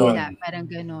sa kanila, parang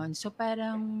ganon. So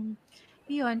parang,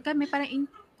 yun, kami parang,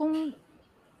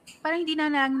 parang hindi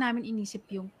na lang namin inisip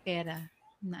yung pera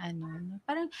na ano.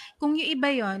 Parang, kung yung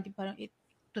iba yun, parang,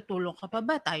 tutulong ka pa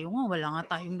ba? Tayo nga, wala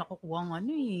nga tayong nakukuha ng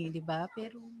ano di ba?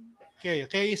 Pero, kaya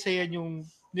isa yan yung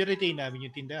niretain namin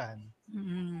yung tindahan.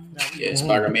 Yes,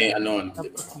 para may ano.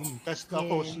 Tapos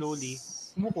ako slowly,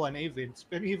 kumukuha na events.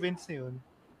 Pero events na yun,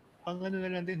 pang ano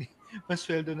na lang din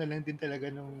pasweldo na lang din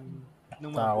talaga nung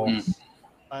mga boss.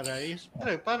 Para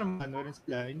ano rin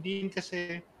sila. Hindi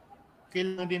kasi,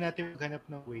 kailangan din natin maghanap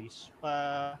ng ways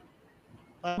para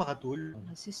makatulong.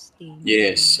 Sustain.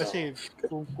 Yes. Kasi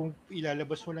kung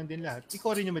ilalabas mo lang din lahat,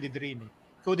 ikaw rin yung madidrain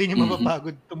Ikaw din yung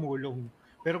mapapagod tumulong.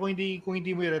 Pero kung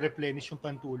hindi mo i-replenish yung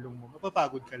pantulong mo,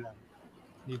 mapapagod ka lang.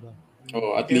 Di ba?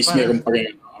 At least meron pa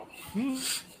rin.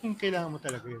 Kailangan mo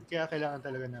talaga yun. Kaya kailangan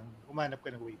talaga umanap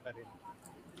ka ng way pa rin.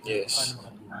 Yes.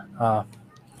 Paano makatulong.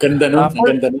 Ganda nun.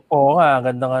 Ganda nun. Oo nga,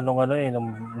 ganda nga nung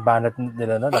nung banat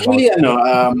nila nun. Actually,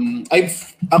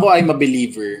 I'm a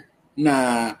believer na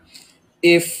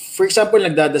if, for example,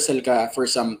 nagdadasal ka for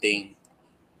something,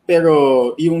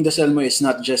 pero yung dasal mo is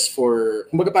not just for,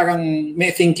 kumbaga parang may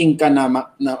thinking ka na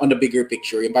on the bigger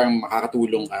picture, yung parang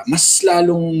makakatulong ka, mas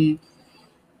lalong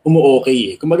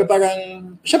umu-okay Kumbaga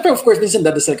parang, syempre of course, minsan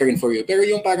dadasal ka rin for you, pero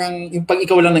yung parang, yung pag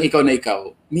ikaw lang ng ikaw na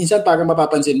ikaw, minsan parang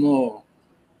mapapansin mo,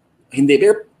 hindi,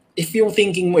 pero if yung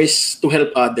thinking mo is to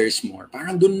help others more,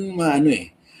 parang dun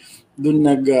dun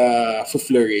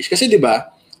nag-flourish. Kasi di ba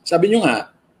sabi nyo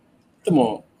nga, ito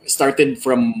mo, started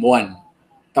from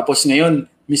 1. Tapos ngayon,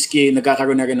 miski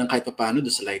nagkakaroon na rin ng kahit paano doon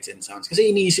sa lights and sounds.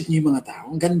 Kasi iniisip niyo yung mga tao.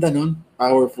 Ang ganda nun.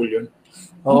 Powerful yun.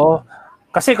 Oo.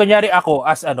 Kasi kunyari ako,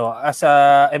 as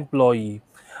a employee,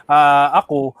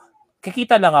 ako,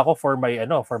 kikita lang ako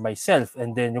for myself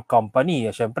and then yung company.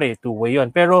 Syempre, two-way yun.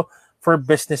 Pero for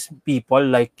business people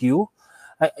like you,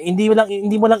 hindi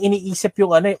mo lang iniisip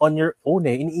yung on your own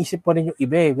Iniisip mo rin yung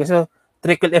iba Kasi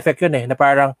trickle effect yun na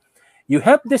parang you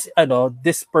help this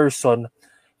person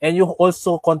and you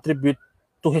also contribute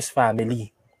to his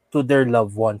family, to their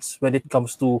loved ones when it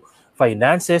comes to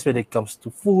finances, when it comes to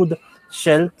food,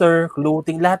 shelter,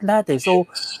 clothing, lahat. So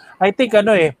I think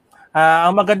ang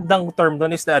magandang term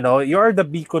doon is na you're the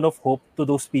beacon of hope to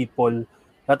those people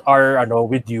that are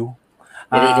with you.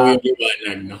 Ikaw yung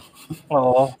liwanag, no?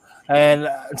 Oo.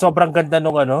 And sobrang ganda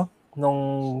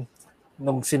nung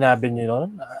sinabi niyo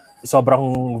noon.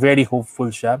 Sobrang very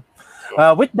hopeful siya.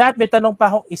 With that, may tanong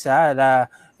pa akong isa na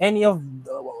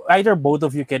either both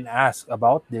of you can ask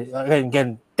about it,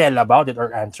 can tell about it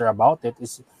or answer about it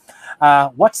is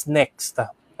what's next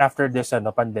after this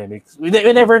pandemic? We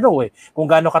never know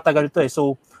kung gaano katagal to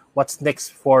So what's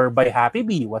next for By Happy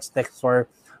Bee? What's next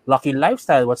for Lucky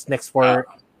Lifestyle? What's next for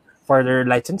their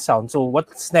Lights and Sound? So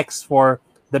what's next for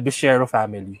the Bichero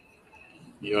family?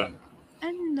 Yun.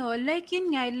 Like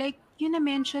yun nga, like yun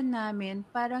na-mention namin,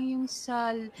 parang yung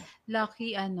sa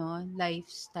Lucky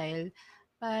Lifestyle,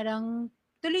 parang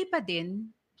tuloy pa din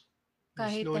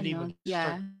kahit slowly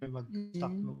mag-stock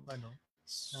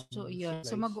So yun,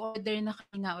 so mag-order na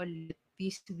kami nga ulit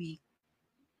this week,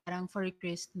 parang for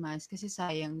Christmas kasi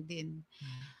sayang din.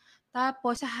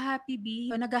 Tapos sa Happy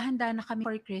Bee, naghahanda na kami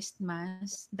for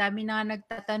Christmas. Dami na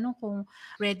nagtatanong kung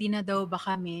ready na daw ba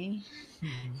kami.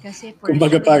 Kasi for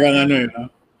kumbaga parang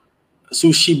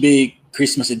sushi bake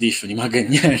Christmas edition, yung mga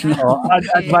ganyan.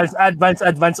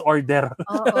 Advance order.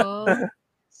 Oo.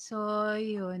 So,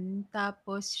 yun.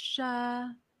 Tapos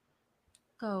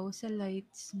ikaw sa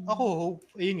lights. Ako,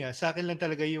 yun nga, sa akin lang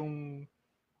talaga yung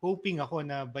hoping ako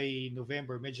na by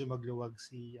November, medyo magluwag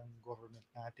ang government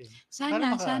natin.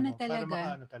 Sana para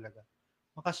talaga.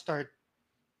 Maka-start.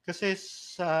 Kasi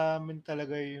sa amin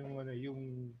talaga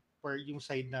yung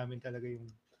side namin talaga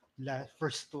yung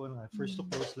first to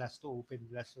close, last to open,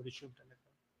 last to resume talaga.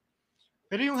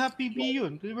 Pero yung Happy Bee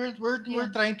yun, we're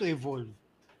trying to evolve.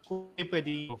 Kung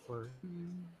pwede offer.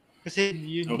 Kasi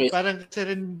yun, parang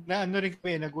kasi rin, rin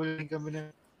kami, nagulang kami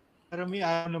na parang may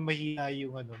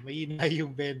mahina yung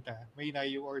benta, mahina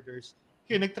yung orders.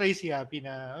 Kaya nag-try si Happy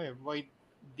na,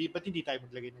 ba't hindi tayo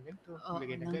maglagay ng ganito? Oo,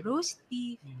 Maglagay ng ng ganito. roast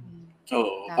beef.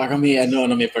 Oo, para may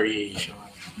may variation.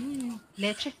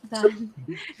 Leche flan.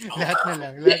 Lahat na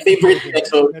lang. Lahat Favorite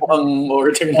episode po ang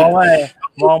order na. Oo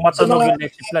mukhang matunog yung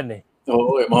next plan eh.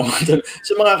 Oo,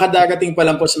 sa mga kadagating pa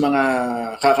lang po, sa mga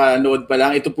kakanood pa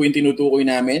lang, ito po yung tinutukoy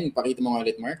namin. Pakita mo nga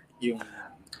ulit, Mark. Yung...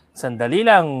 Sandali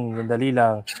lang.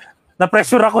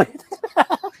 Na-pressure ako eh.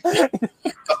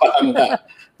 Kapalang ka.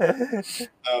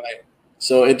 Okay.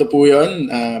 So, ito po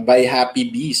yun, by Happy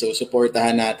Bee. So,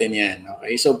 supportahan natin yan.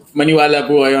 Okay? So, maniwala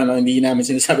po kayo, no? Hindi namin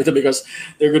sinasabi ito because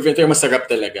they're good friends. Pero masarap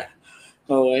talaga.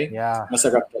 Okay? Yeah.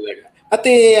 Masarap talaga.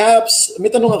 Ate, Haps, may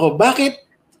tanong ako, bakit,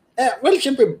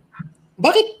 syempre,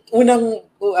 bakit unang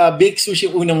baked sushi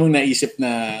unang mong naisip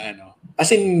na,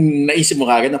 as in, naisip mo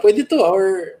kagad na pwede to?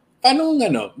 Or, paano,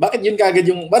 bakit yun kagad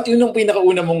bakit yun ang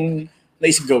pinakauna mong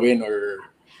naisip gawin? Or,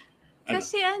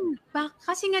 Kasi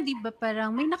kasi nga 'di ba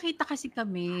parang may nakita kasi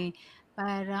kami,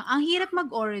 parang ang hirap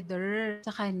mag-order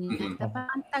sa kanya.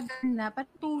 Tapos ang tagal na,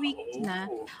 parang 2 weeks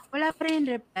na, wala pa rin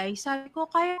reply. Sabi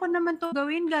ko, kaya ko naman 'to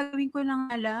gawin ko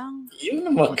na nga lang. Yun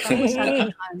naman. Tapos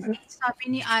sabi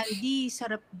ni Andy,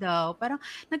 sarap daw. Parang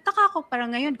nagtaka ako,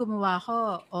 parang ngayon gumawa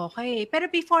ko, okay.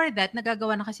 Pero before that,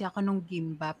 nagagawa na kasi ako nung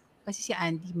gimbap. Kasi si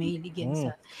Andy mahilig yan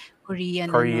sa Korean.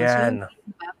 So, yung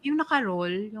gimbap, yung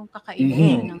naka-roll, yung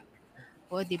kakainin ng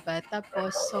diba?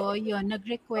 Tapos, so, yun,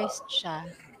 nag-request siya.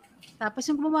 Tapos,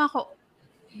 yung gumawa ko,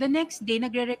 the next day,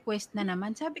 nagre-request na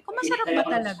naman. Sabi ko, masarap ba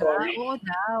talaga? Oo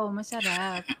daw,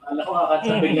 masarap. Alam ko,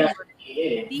 kakatsabi nga.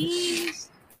 Please,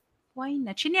 why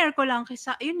not? Chinare ko lang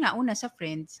yun nga, una sa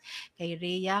friends. Kay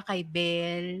Rhea, kay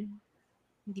Belle.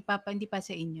 Hindi pa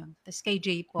sa inyo. Tapos kay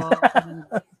Jay po.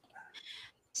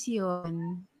 Tapos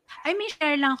yun. I mean,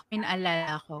 share lang kung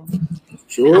inaalala ko.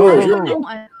 Sure.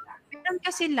 Meron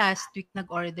kasi last week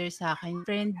nag-order sa akin,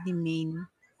 friend ni Maine.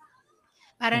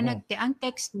 Para ang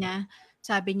text niya,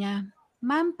 sabi niya,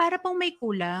 "Ma'am, para pong may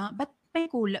kulang." Ba't may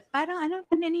kulang? Parang ano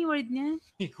yung word niya?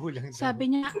 May kulang.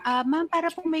 Sabi niya, "Ma'am, para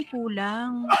pong may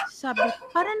kulang." Sabi ko,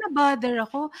 parang na-bother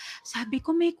ako. Sabi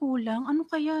ko, may kulang? Ano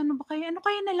kaya? Ano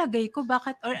kaya nalagay ko?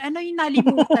 Bakit? Or ano yung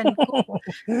nalimutan ko?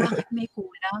 Bakit may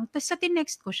kulang? Tapos sa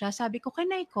tinext ko siya, sabi ko, "Can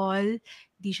I call?"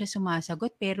 Di siya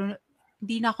sumasagot, pero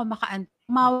hindi na ako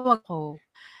tumawag ko.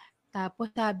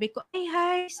 Tapos sabi ko,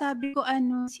 hi, sabi ko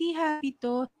si Happy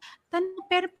to.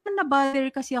 Pero na-bother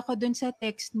kasi ako dun sa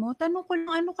text mo. Tanong ko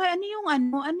lang, ano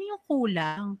yung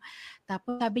kulang?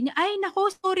 Tapos sabi niya, ay nako,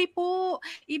 sorry po.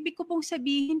 Ibig ko pong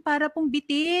sabihin para pong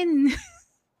bitin.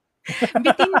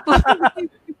 Bitin po.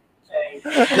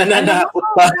 Nananakot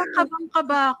pa.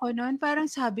 Kabang-kaba ako noon. Parang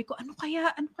sabi ko, ano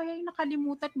kaya yung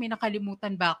nakalimutan? May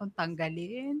nakalimutan ba akong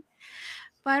tanggalin?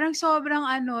 Parang sobrang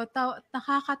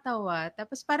nakakatawa.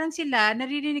 Tapos parang sila,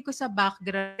 naririnig ko sa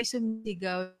background,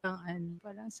 sumisigaw ng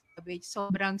parang sabi,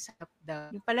 sobrang sarap daw.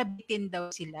 Yung pala bitin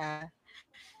daw sila.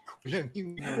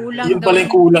 Kulang yung pala yung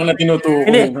kulang na tinutukoy.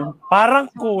 Hindi, parang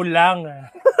kulang.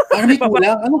 Parang may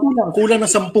kulang? Ano kulang? Kulang na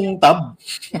 10 tab.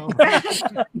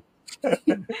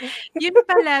 Yun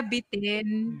pala,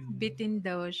 bitin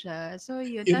daw siya. So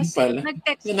yun. Tapos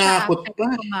nag-text siya after ko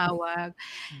tumawag.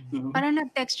 Parang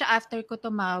nag-text siya after ko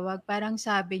tumawag. Parang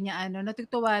sabi niya,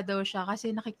 natutuwa daw siya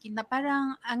kasi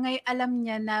parang alam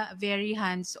niya na very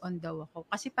hands-on daw ako.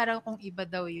 Kasi parang kung iba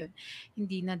daw yun,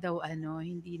 hindi na daw.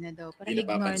 Parang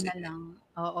ignore na lang.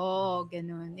 Oo,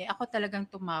 ganun. Ako talagang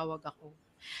tumawag ako.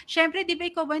 Siyempre, di ba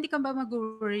hindi ka ba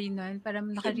mag-worry nun? Parang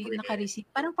naka-receive.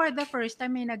 Parang for the first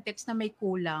time, may nag-text na may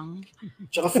kulang.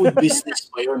 Tsaka food business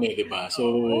pa yun di ba? So,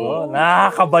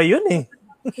 nakakaba yun eh.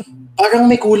 Parang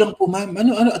may kulang po, ma'am.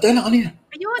 Ano yan?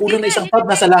 Kulang na isang tab,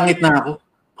 nasa langit na ako.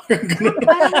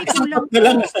 Parang may kulang na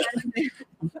lang.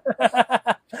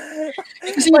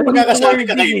 Kasi may pagkakasabi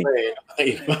kakaiba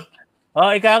Kakaiba.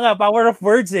 Ika nga, power of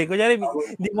words eh. Kunyari,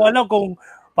 hindi mo alam kung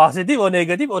positive o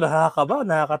negative o nakakaba,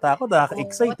 nakakatakot,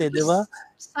 nakaka-excited, di ba?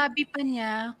 Sabi pa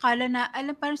niya,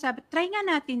 parang sabi, try nga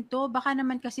natin to. Baka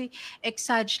naman kasi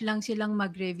exage lang silang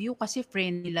mag-review kasi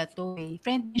friend nila to eh.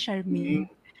 Friend ni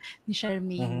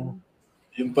Charmaine.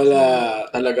 Yung pala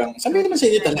talagang, sabi naman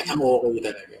sa inyo talagang okay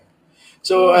talaga.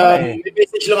 So, may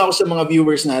message lang ako sa mga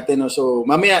viewers natin. No? So,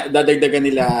 mamaya dadagdagan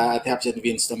nila at Haps and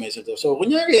Vince na message. So,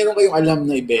 kunyari, meron kayong alam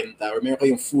na ibenta or meron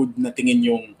kayong food na tingin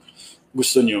yung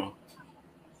gusto nyo,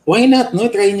 why not, no?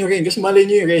 Try nyo rin. Kasi malay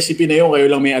nyo yung recipe na yun, kayo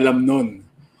lang may alam nun.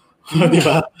 Di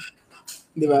ba?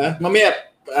 Di ba?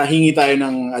 Mamaya, hingi tayo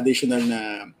ng additional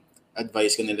na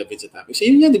advice ka nila sa topic. So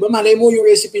yun nga, di ba? Malay mo yung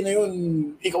recipe na yun,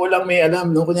 ikaw lang may alam,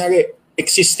 no? Kunyari,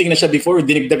 existing na siya before,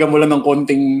 dinigdagan mo lang ng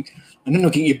konting,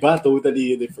 naging iba,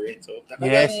 totally different. So,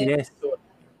 yes.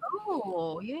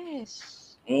 Oh, yes.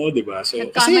 Oo, di ba? So,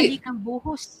 Nagkamali kang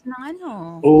buhos ng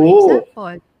ano. Oo. For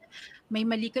example, may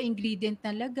mali ka ingredient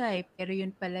na lagay, pero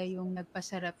yun pala yung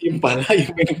nagpasarap. Yung pala,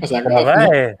 yung pinagpasarap.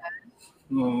 Okay.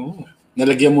 Oo.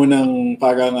 Nalagyan mo ng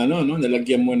parang ano, no?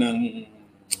 Nalagyan mo ng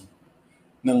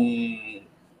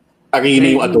arena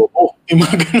yung adobo. Yung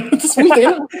mga ganun. Tapos may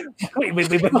tayo.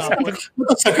 Iba-iba.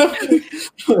 Masarap.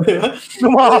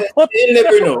 Lumapot. You'll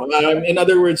never know. In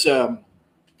other words,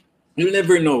 you'll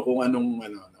never know kung anong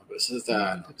ano.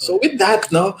 So with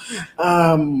that, no,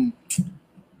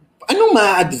 anong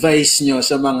ma-advise nyo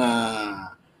sa mga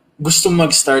gustong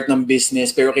mag-start ng business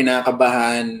pero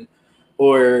kinakabahan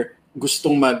or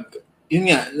gustong yun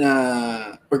nga,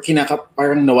 or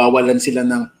parang nawawalan sila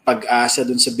ng pag-asa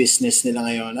dun sa business nila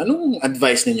ngayon? Anong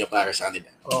advice ninyo para sa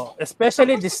kanila? Oh,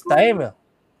 especially this time.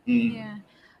 Yeah.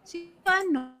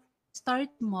 Start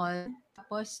small,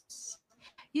 tapos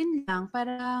yun lang,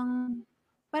 parang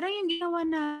yung ginawa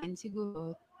natin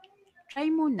siguro,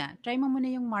 try mo muna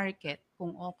yung market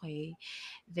kung okay,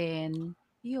 then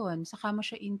yun, saka mo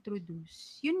siya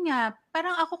introduce. Yun nga,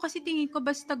 parang ako kasi tingin ko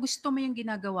basta gusto mo yung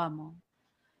ginagawa mo.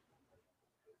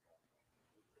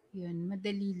 Yun,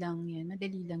 madali lang yan.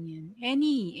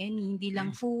 Any, hindi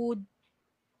lang food.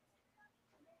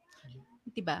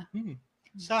 Diba?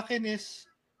 Sa akin is,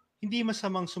 hindi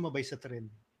masamang sumabay sa trend.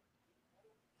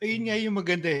 Ayun nga yung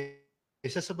maganda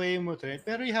sasabayin mo trend,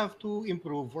 pero you have to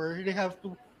improve or you have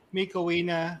to make a way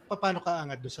na paano ka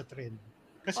angat doon sa trend.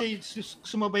 Kasi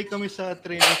sumabay kami sa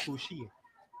trend ng sushi.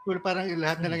 Pero parang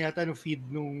lahat na lang yata ng feed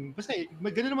nung, basta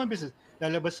gano'n naman business,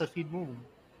 lalabas sa feed mo,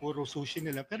 puro sushi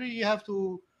nila. Pero you have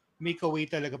to make a way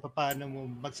talaga paano mo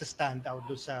magsa-stand out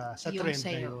doon sa trend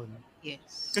na yun.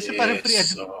 Yes. Kasi parang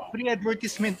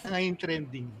pre-advertisement na yung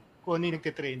trending. Kung ano yung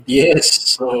nagte-trending.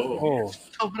 Yes.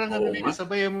 Sobrang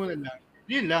sabayan mo na lang.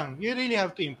 Yun lang. You really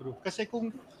have to improve. Kasi kung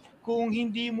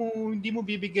hindi mo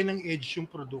bibigyan ng edge yung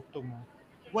produkto mo,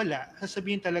 wala.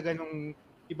 Sasabihin talaga nung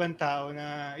ibang tao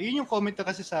na, yun yung comment na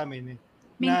kasi sa amin.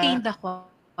 Maintain the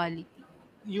quality.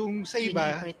 Yung sa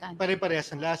iba,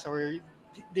 pare-parehas ng lasa or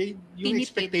yung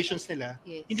expectations nila,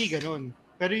 hindi ganun.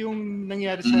 Pero yung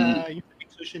nangyari sa yung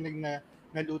sushi na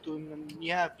naluto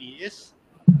ni Happy is,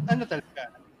 ano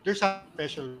talaga, there's a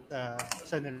special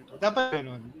sa naluto. Dapat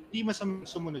ganun. Hindi masamang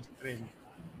sumunod sa trend.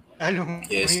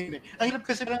 Yes. Ang hirap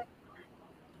kasi parang,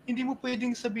 hindi mo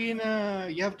pwedeng sabihin na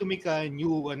you have to make a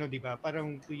new, di ba?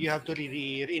 Parang you have to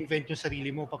reinvent yung sarili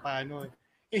mo, paano.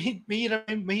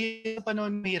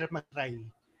 Mahirap mag-try.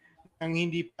 Ang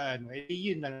hindi pa,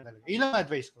 yun na lang talaga. Yun lang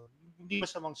advice ko. Hindi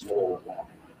masamang sumunod.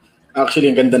 Actually,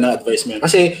 ang ganda na advice mo.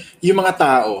 Kasi yung mga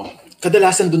tao,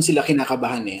 kadalasan dun sila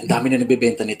kinakabahan eh. Ang dami na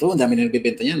nagbebenta nito, ang dami na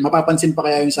nagbebenta niyan. Mapapansin pa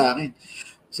kaya yun sa akin.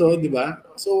 So, di ba?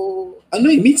 So,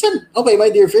 minsan, okay,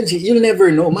 my dear friends, you'll never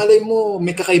know. Malay mo,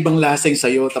 may kakaibang lasing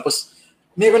sa'yo, tapos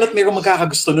meron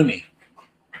magkakagusto nun eh.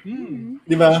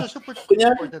 Di ba?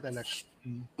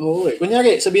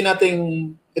 Kunyari, sabihin natin,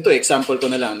 ito example ko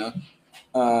na lang, no?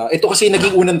 Ito kasi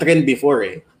naging unang trend before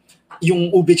eh.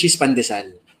 Yung ube cheese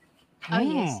pandesal.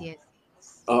 Yes.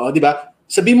 Oo, di ba?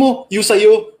 Sabi mo, yung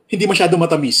sa'yo, hindi masyado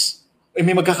matamis.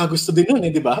 May magkakagusto din nun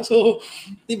eh, di ba? So,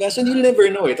 di ba? So, you'll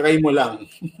never know eh. Try mo lang.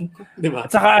 Di ba?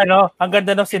 At saka ang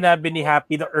ganda ng sinabi ni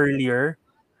Happy earlier.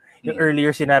 Yung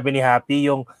earlier sinabi ni Happy,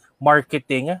 yung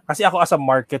marketing. Kasi ako as a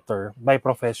marketer, by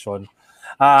profession,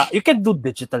 you can do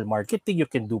digital marketing, you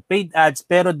can do paid ads,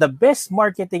 pero the best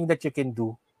marketing that you can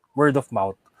do, word of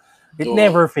mouth. It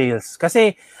never fails.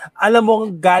 Kasi alam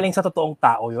mo galing sa totoong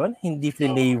tao yon, hindi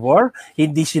flavor,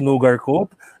 hindi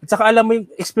sinugarcoat. At saka alam mo yung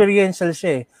experiential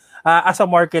siya eh. As a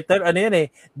marketer,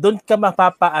 doon ka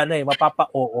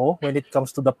mapapa-oo when it comes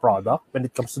to the product, when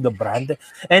it comes to the brand.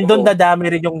 And doon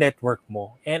dadami rin yung network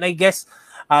mo. And I guess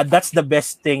that's the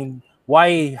best thing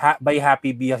why by Happy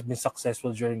Bee has been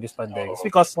successful during this pandemic.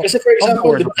 Because kasi for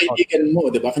example, di ba kaibigan mo,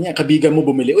 di ba? Kanya kabigan mo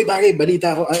bumili, uy, bagay,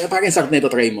 balita ko, parang sarap na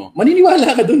ito, try mo.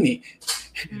 Maniniwala ka dun eh.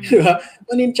 Di ba?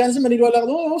 Chance maniniwala ka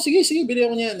dun, sige, bili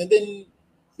ako niyan. And then,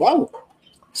 wow,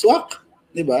 swak.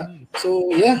 Di ba? So,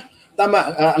 yeah.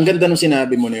 Tama, ang ganda nung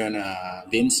sinabi mo na yun,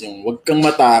 Vince, yung huwag kang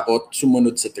matakot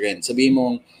sumunod sa trend. Sabihin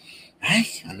mo, ay,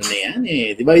 ano na yan eh.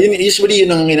 Di ba? Usually,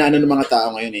 yun ang inaano ng mga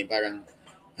tao ngayon eh. Parang,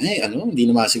 hindi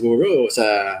naman siguro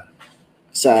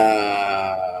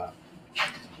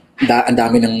ang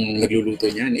dami nang nagluluto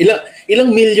niyan. Ilang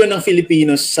milyon ng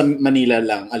Filipinos sa Manila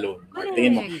lang alone.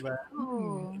 Tingin mo.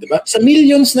 Diba? Sa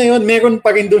millions na yon, meron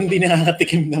pa rin doon din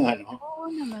nakakatikim ng ano.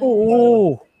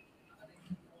 Oo.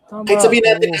 Kahit sabihin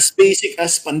natin as basic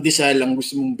as pandesal lang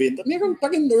gusto mong benta, meron pa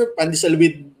rin or pandesal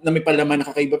with na may palaman na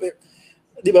kakaiba. Pero,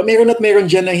 di ba? Meron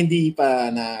dyan na hindi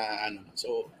pa na ano.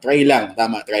 So, try lang.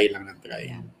 Tama, try lang ng try.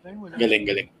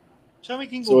 Galing. So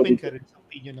making So, open ka rin sa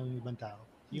opinion ng ibang tao.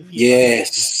 Yung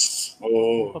yes.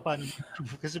 Oo. Paano?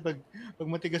 Kasi pag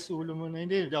matigas ulo mo na,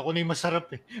 hindi, ako na yung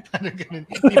masarap eh. Parang ganun.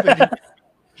 Hindi pwede.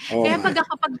 Oo. Kaya pag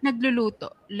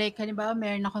nagluluto, like halimbawa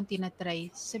meron akong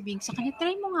tinatry, sabihin sa kanya,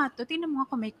 try mo nga to, tingnan mo nga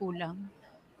kung may kulang.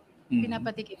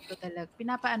 Pinapatikim ko talaga.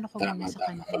 Pinapaano ko muna sa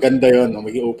kanya. Maganda yun. No?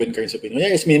 Maging open ka rin sa opinion.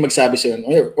 Yes, may magsabi sa'yo.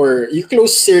 Or yung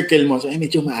close circle mo, so,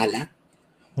 medyo maalat.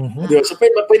 Di ba? So,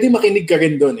 pwede makinig ka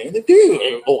rin doon. Eh.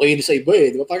 Okay na sa iba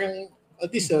eh. Di ba? Parang, at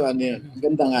least, ano yun.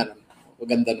 Ganda nga nun.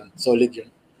 Maganda nun. Solid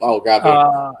yun. Wow, grabe.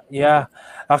 Yeah.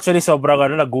 Actually, sobrang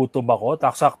nagutom ako.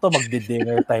 Sakto,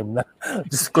 magdi-dinner time na.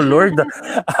 Diyos ko, Lord.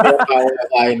 Kaya ako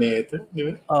nakain na ito. Di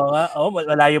ba? Oo nga.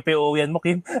 Malayo pa yung uwian mo,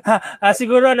 Kim.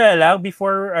 Siguro na lang,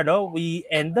 before we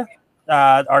end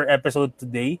our episode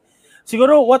today,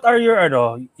 siguro, what are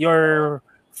your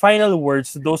final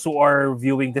words to those who are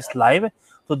viewing this live,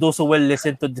 to those who will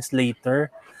listen to this later,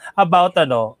 about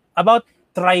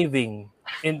thriving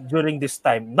during this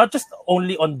time, not just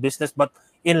only on business but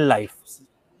in life.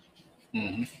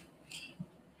 Mm-hmm.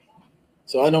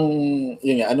 So anong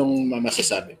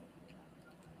masasabi?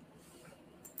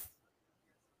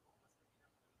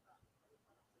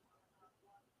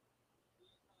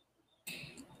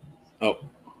 Oh.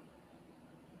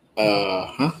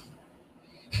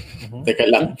 Teka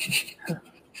lang.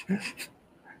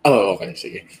 Okay,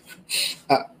 sige.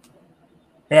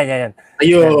 Yan.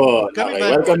 Ayun. Okay,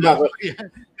 welcome back.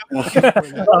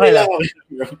 Okay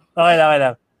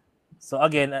lang. So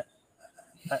again,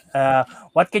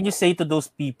 what can you say to those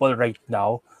people right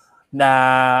now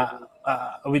na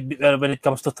when it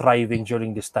comes to thriving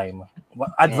during this time?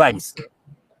 Advice?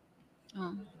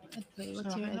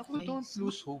 What's your advice? Don't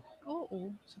lose hope.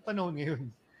 Oo. Sa panahon ngayon.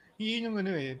 Yun yung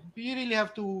you really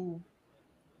have to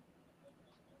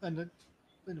ano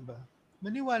ba?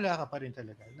 Maniwala ka pa rin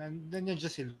talaga. Nandiyan dyan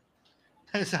sila.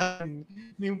 Sa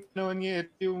yung panahon ngayon,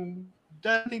 yung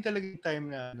dating talaga yung time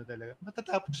na talaga,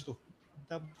 matatapos to.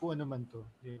 Tapos kung ano man to.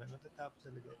 Diba? Matatapos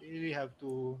talaga. You really have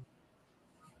to,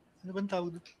 ano bang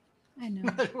tawag doon?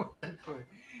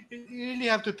 You really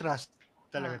have to trust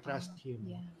talaga. Trust him.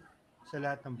 Yeah. Sa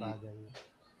lahat ng bagay.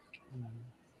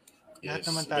 Yes,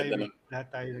 lahat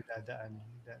tayo nagdadaan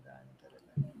talaga.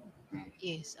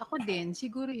 Yes, ako din.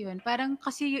 Siguro yun. Parang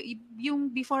kasi yung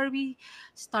before we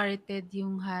started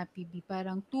yung Happy Bee,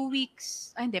 parang 2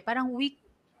 weeks, parang week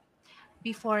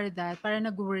before that,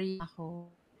 parang nag-worry ako.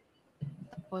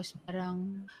 Tapos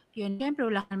parang, yun, syempre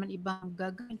wala ka naman ibang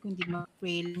gagawin kundi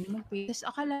mag-pray. Tapos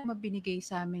akala mabinigay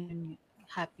sa amin yung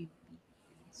Happy Bee.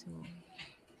 So,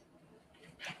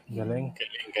 Galing.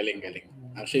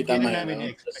 Actually, tama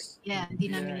yun. Hindi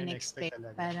namin in-expect.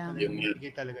 Parang,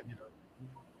 hindi talaga nila.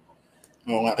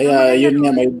 Oo nga, kaya yun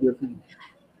nga may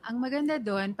ang maganda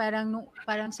doon, parang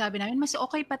sabi namin, mas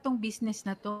okay pa tong business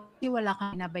na to kasi wala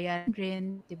kang nabayaran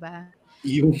rin, di ba?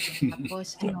 Yun.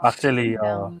 Tapos, actually,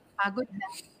 pagod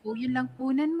lang. Yun lang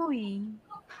punan mo eh.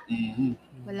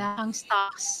 Mm-hmm. Wala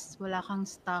kang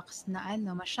stocks na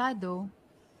masyado.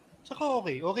 Saka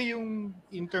okay yung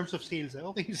in terms of sales,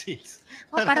 okay yung sales.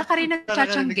 Para ka rin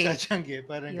nagtsatsyangge.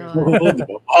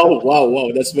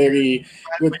 Wow, that's very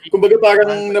good. Kumbaga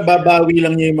parang nababawi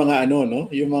lang niya yung mga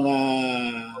yung mga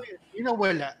yung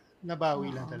nawala, nabawi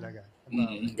lang talaga.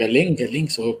 Galing.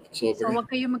 So wag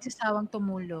kayong magsasawang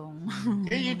tumulong.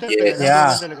 Kaya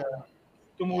talaga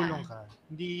tumulong ka.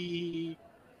 Hindi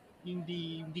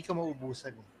ka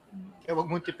maubusan eh. Kaya wag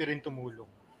mong tipirin tumulong.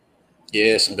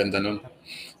 Yes, ang ganda nun.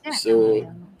 So,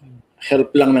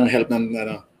 help lang ng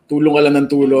tulong ka lang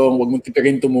ng tulong, wag mong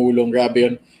tipirin tumulong. Grabe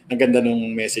yun. Ang ganda nung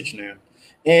message na yun.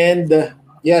 And,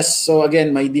 yes, so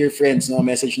again, my dear friends,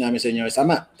 message namin sa inyo.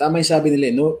 Tama yung sabi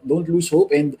nila, don't lose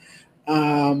hope. And,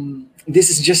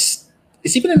 this is just,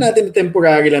 isipin na natin na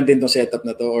temporary lang din tong setup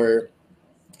na to or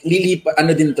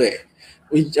din to eh.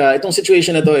 Itong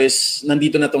situation na to is,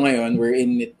 nandito na to ngayon, we're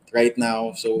in it right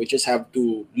now. So we just have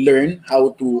to learn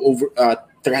how to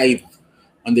thrive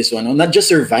on this one. Not just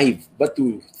survive, but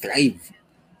to thrive.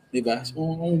 Diba? So,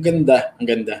 ang ganda.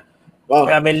 Wow.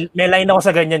 May line ako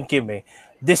sa ganyan, Kim eh.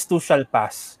 This too shall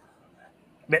pass.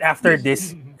 But after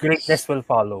this, greatness will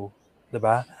follow.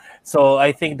 Diba? So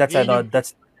I think that's yung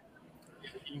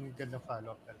ganda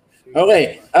follow-up.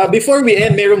 Okay. Before we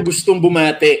end, merong gustong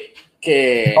bumati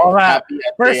kay Happy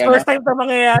at First time to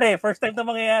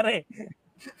mangyayari.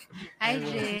 Hi,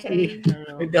 Jay.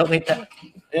 Kita.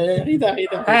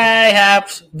 Kita. Hi,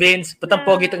 Haps, Vince. Patang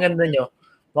pogi itong ganda nyo.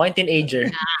 Mukhang teenager.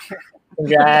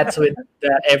 Congrats with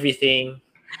everything.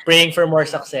 Praying for more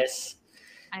success.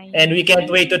 And we can't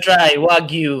wait to try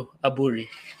Wagyu Aburi.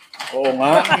 Oo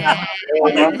nga.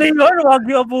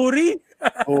 Wagyu Aburi.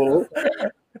 Oo.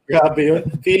 Grabe yun.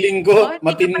 Feeling ko,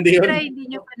 matindi yun.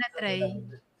 Hindi nyo pa na-try.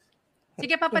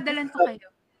 Sige, papadalan ko kayo.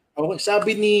 Okay,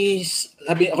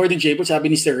 according to Jaypo, sabi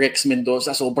ni Sir Rex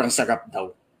Mendoza, sobrang sarap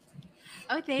daw.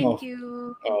 Oh, thank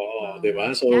you. Oo, di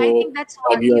ba? So, I think that's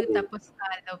Wagyu tapos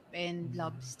scallop and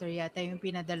lobster yata yung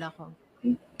pinadala ko.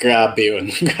 Grabe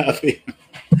yun. Grabe.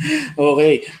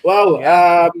 Okay. Wow.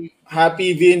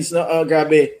 Happy Vince. No?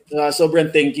 Grabe.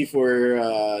 Sobrang thank you for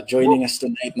joining us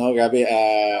tonight. No? Grabe.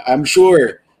 I'm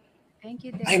sure. Thank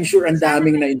you. I'm sure ang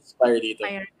daming na-inspire dito.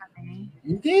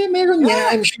 Hindi, meron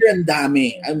nga. I'm sure ang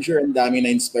dami.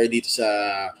 Na-inspire dito sa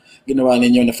ginawa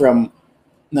ninyo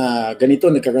na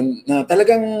ganito, nagkaroon, na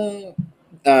talagang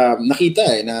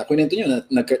nakita na kunento nyo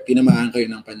na tinamaan kayo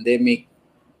ng pandemic,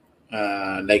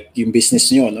 like yung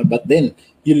business nyo, no? But then,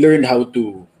 you learned how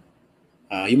to,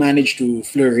 you managed to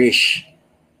flourish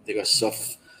because of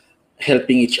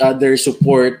helping each other,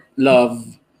 support, love,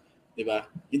 di ba?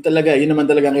 Yun naman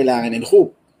talagang kailangan, and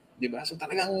hope, di ba? So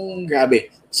talagang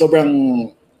grabe. Sobrang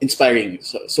inspiring.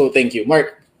 So thank you.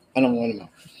 Mark, ano mo?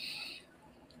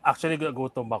 Actually,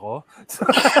 gutom ako.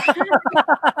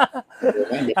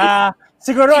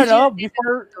 Siguro,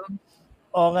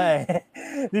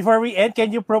 before we end,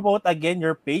 can you promote again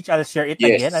your page? I'll share it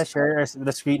again. I'll share the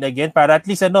screen again para at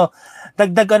least,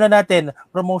 dagdag natin,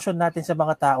 promotion natin sa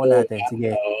mga tao natin.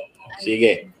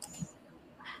 Sige.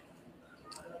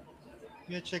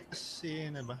 Check si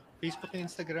Facebook and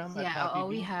Instagram.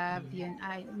 We have yun.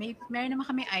 Meron naman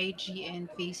kami IG and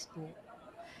Facebook.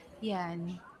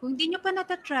 Yan. Kung di nyo pa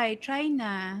try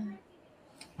na.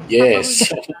 Yes.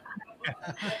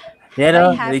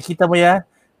 Nakikita mo yan?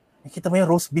 Nakikita mo yung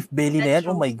roast beef belly na yan?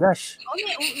 Oh my gosh.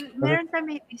 Meron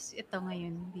kami ito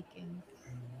ngayon, weekend.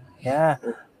 Yeah.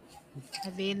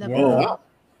 Available. Yeah.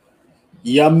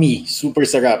 Yummy. Super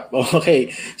sarap.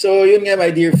 Okay. So, yun nga, my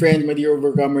dear friends, my dear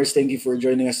overcomers, thank you for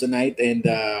joining us tonight. And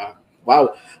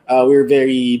wow, we're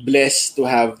very blessed to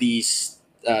have these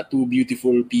two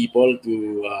beautiful people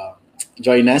to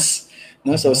join us.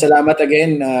 No, so salamat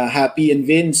again, Happy and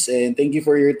Vince, and thank you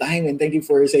for your time and thank you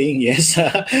for saying yes.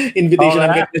 Invitation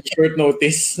at short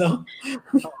notice, no.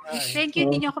 Thank you,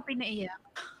 hindi niyo ako pinaiyak.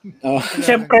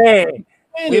 Siyempre,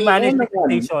 we manage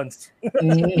expectations.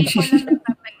 People lang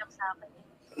nagpapaiyak sa akin.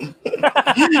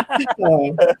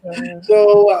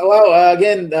 So wow,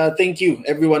 again, thank you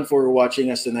everyone for watching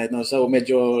us tonight. No, so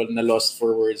medyo na lost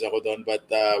for words ako doon, but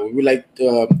we would like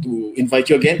to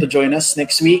invite you again to join us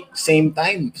next week, same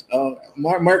time.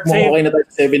 Mark mo okay na tayo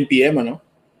 7 p.m. ano?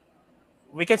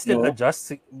 We can still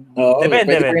adjust.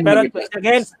 Depende. Pero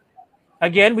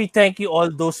again, we thank you all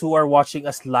those who are watching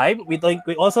us live. We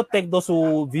also thank those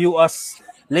who view us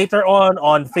later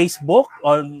on Facebook,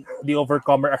 on the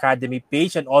Overcomer Academy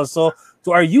page, and also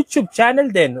to our YouTube channel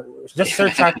din. Just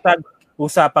search hashtag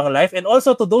Usapang Life. And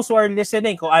also to those who are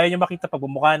listening, kung ayaw nyo makita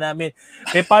pagbumukha namin,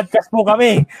 may podcast po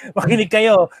kami. Makinig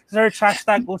kayo. Search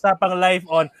hashtag Usapang Life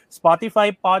on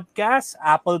Spotify Podcast,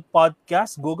 Apple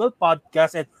Podcast, Google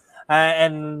Podcast,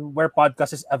 and where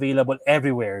podcast is available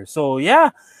everywhere. So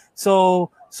yeah,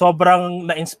 sobrang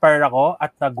na-inspire ako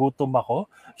at nagutom ako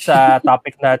sa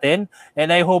topic natin, and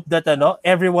I hope that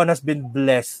everyone has been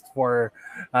blessed for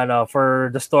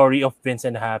the story of Vince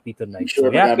and Happy tonight. Sure,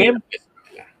 so yeah, Kim.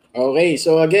 Okay,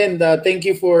 so again, thank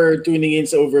you for tuning in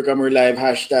sa Overcomer Live,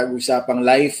 hashtag Usapang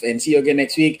Life, and see you again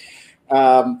next week.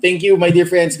 Thank you, my dear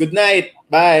friends. Good night.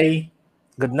 Bye.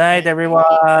 Good night,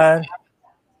 everyone.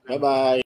 Bye-bye.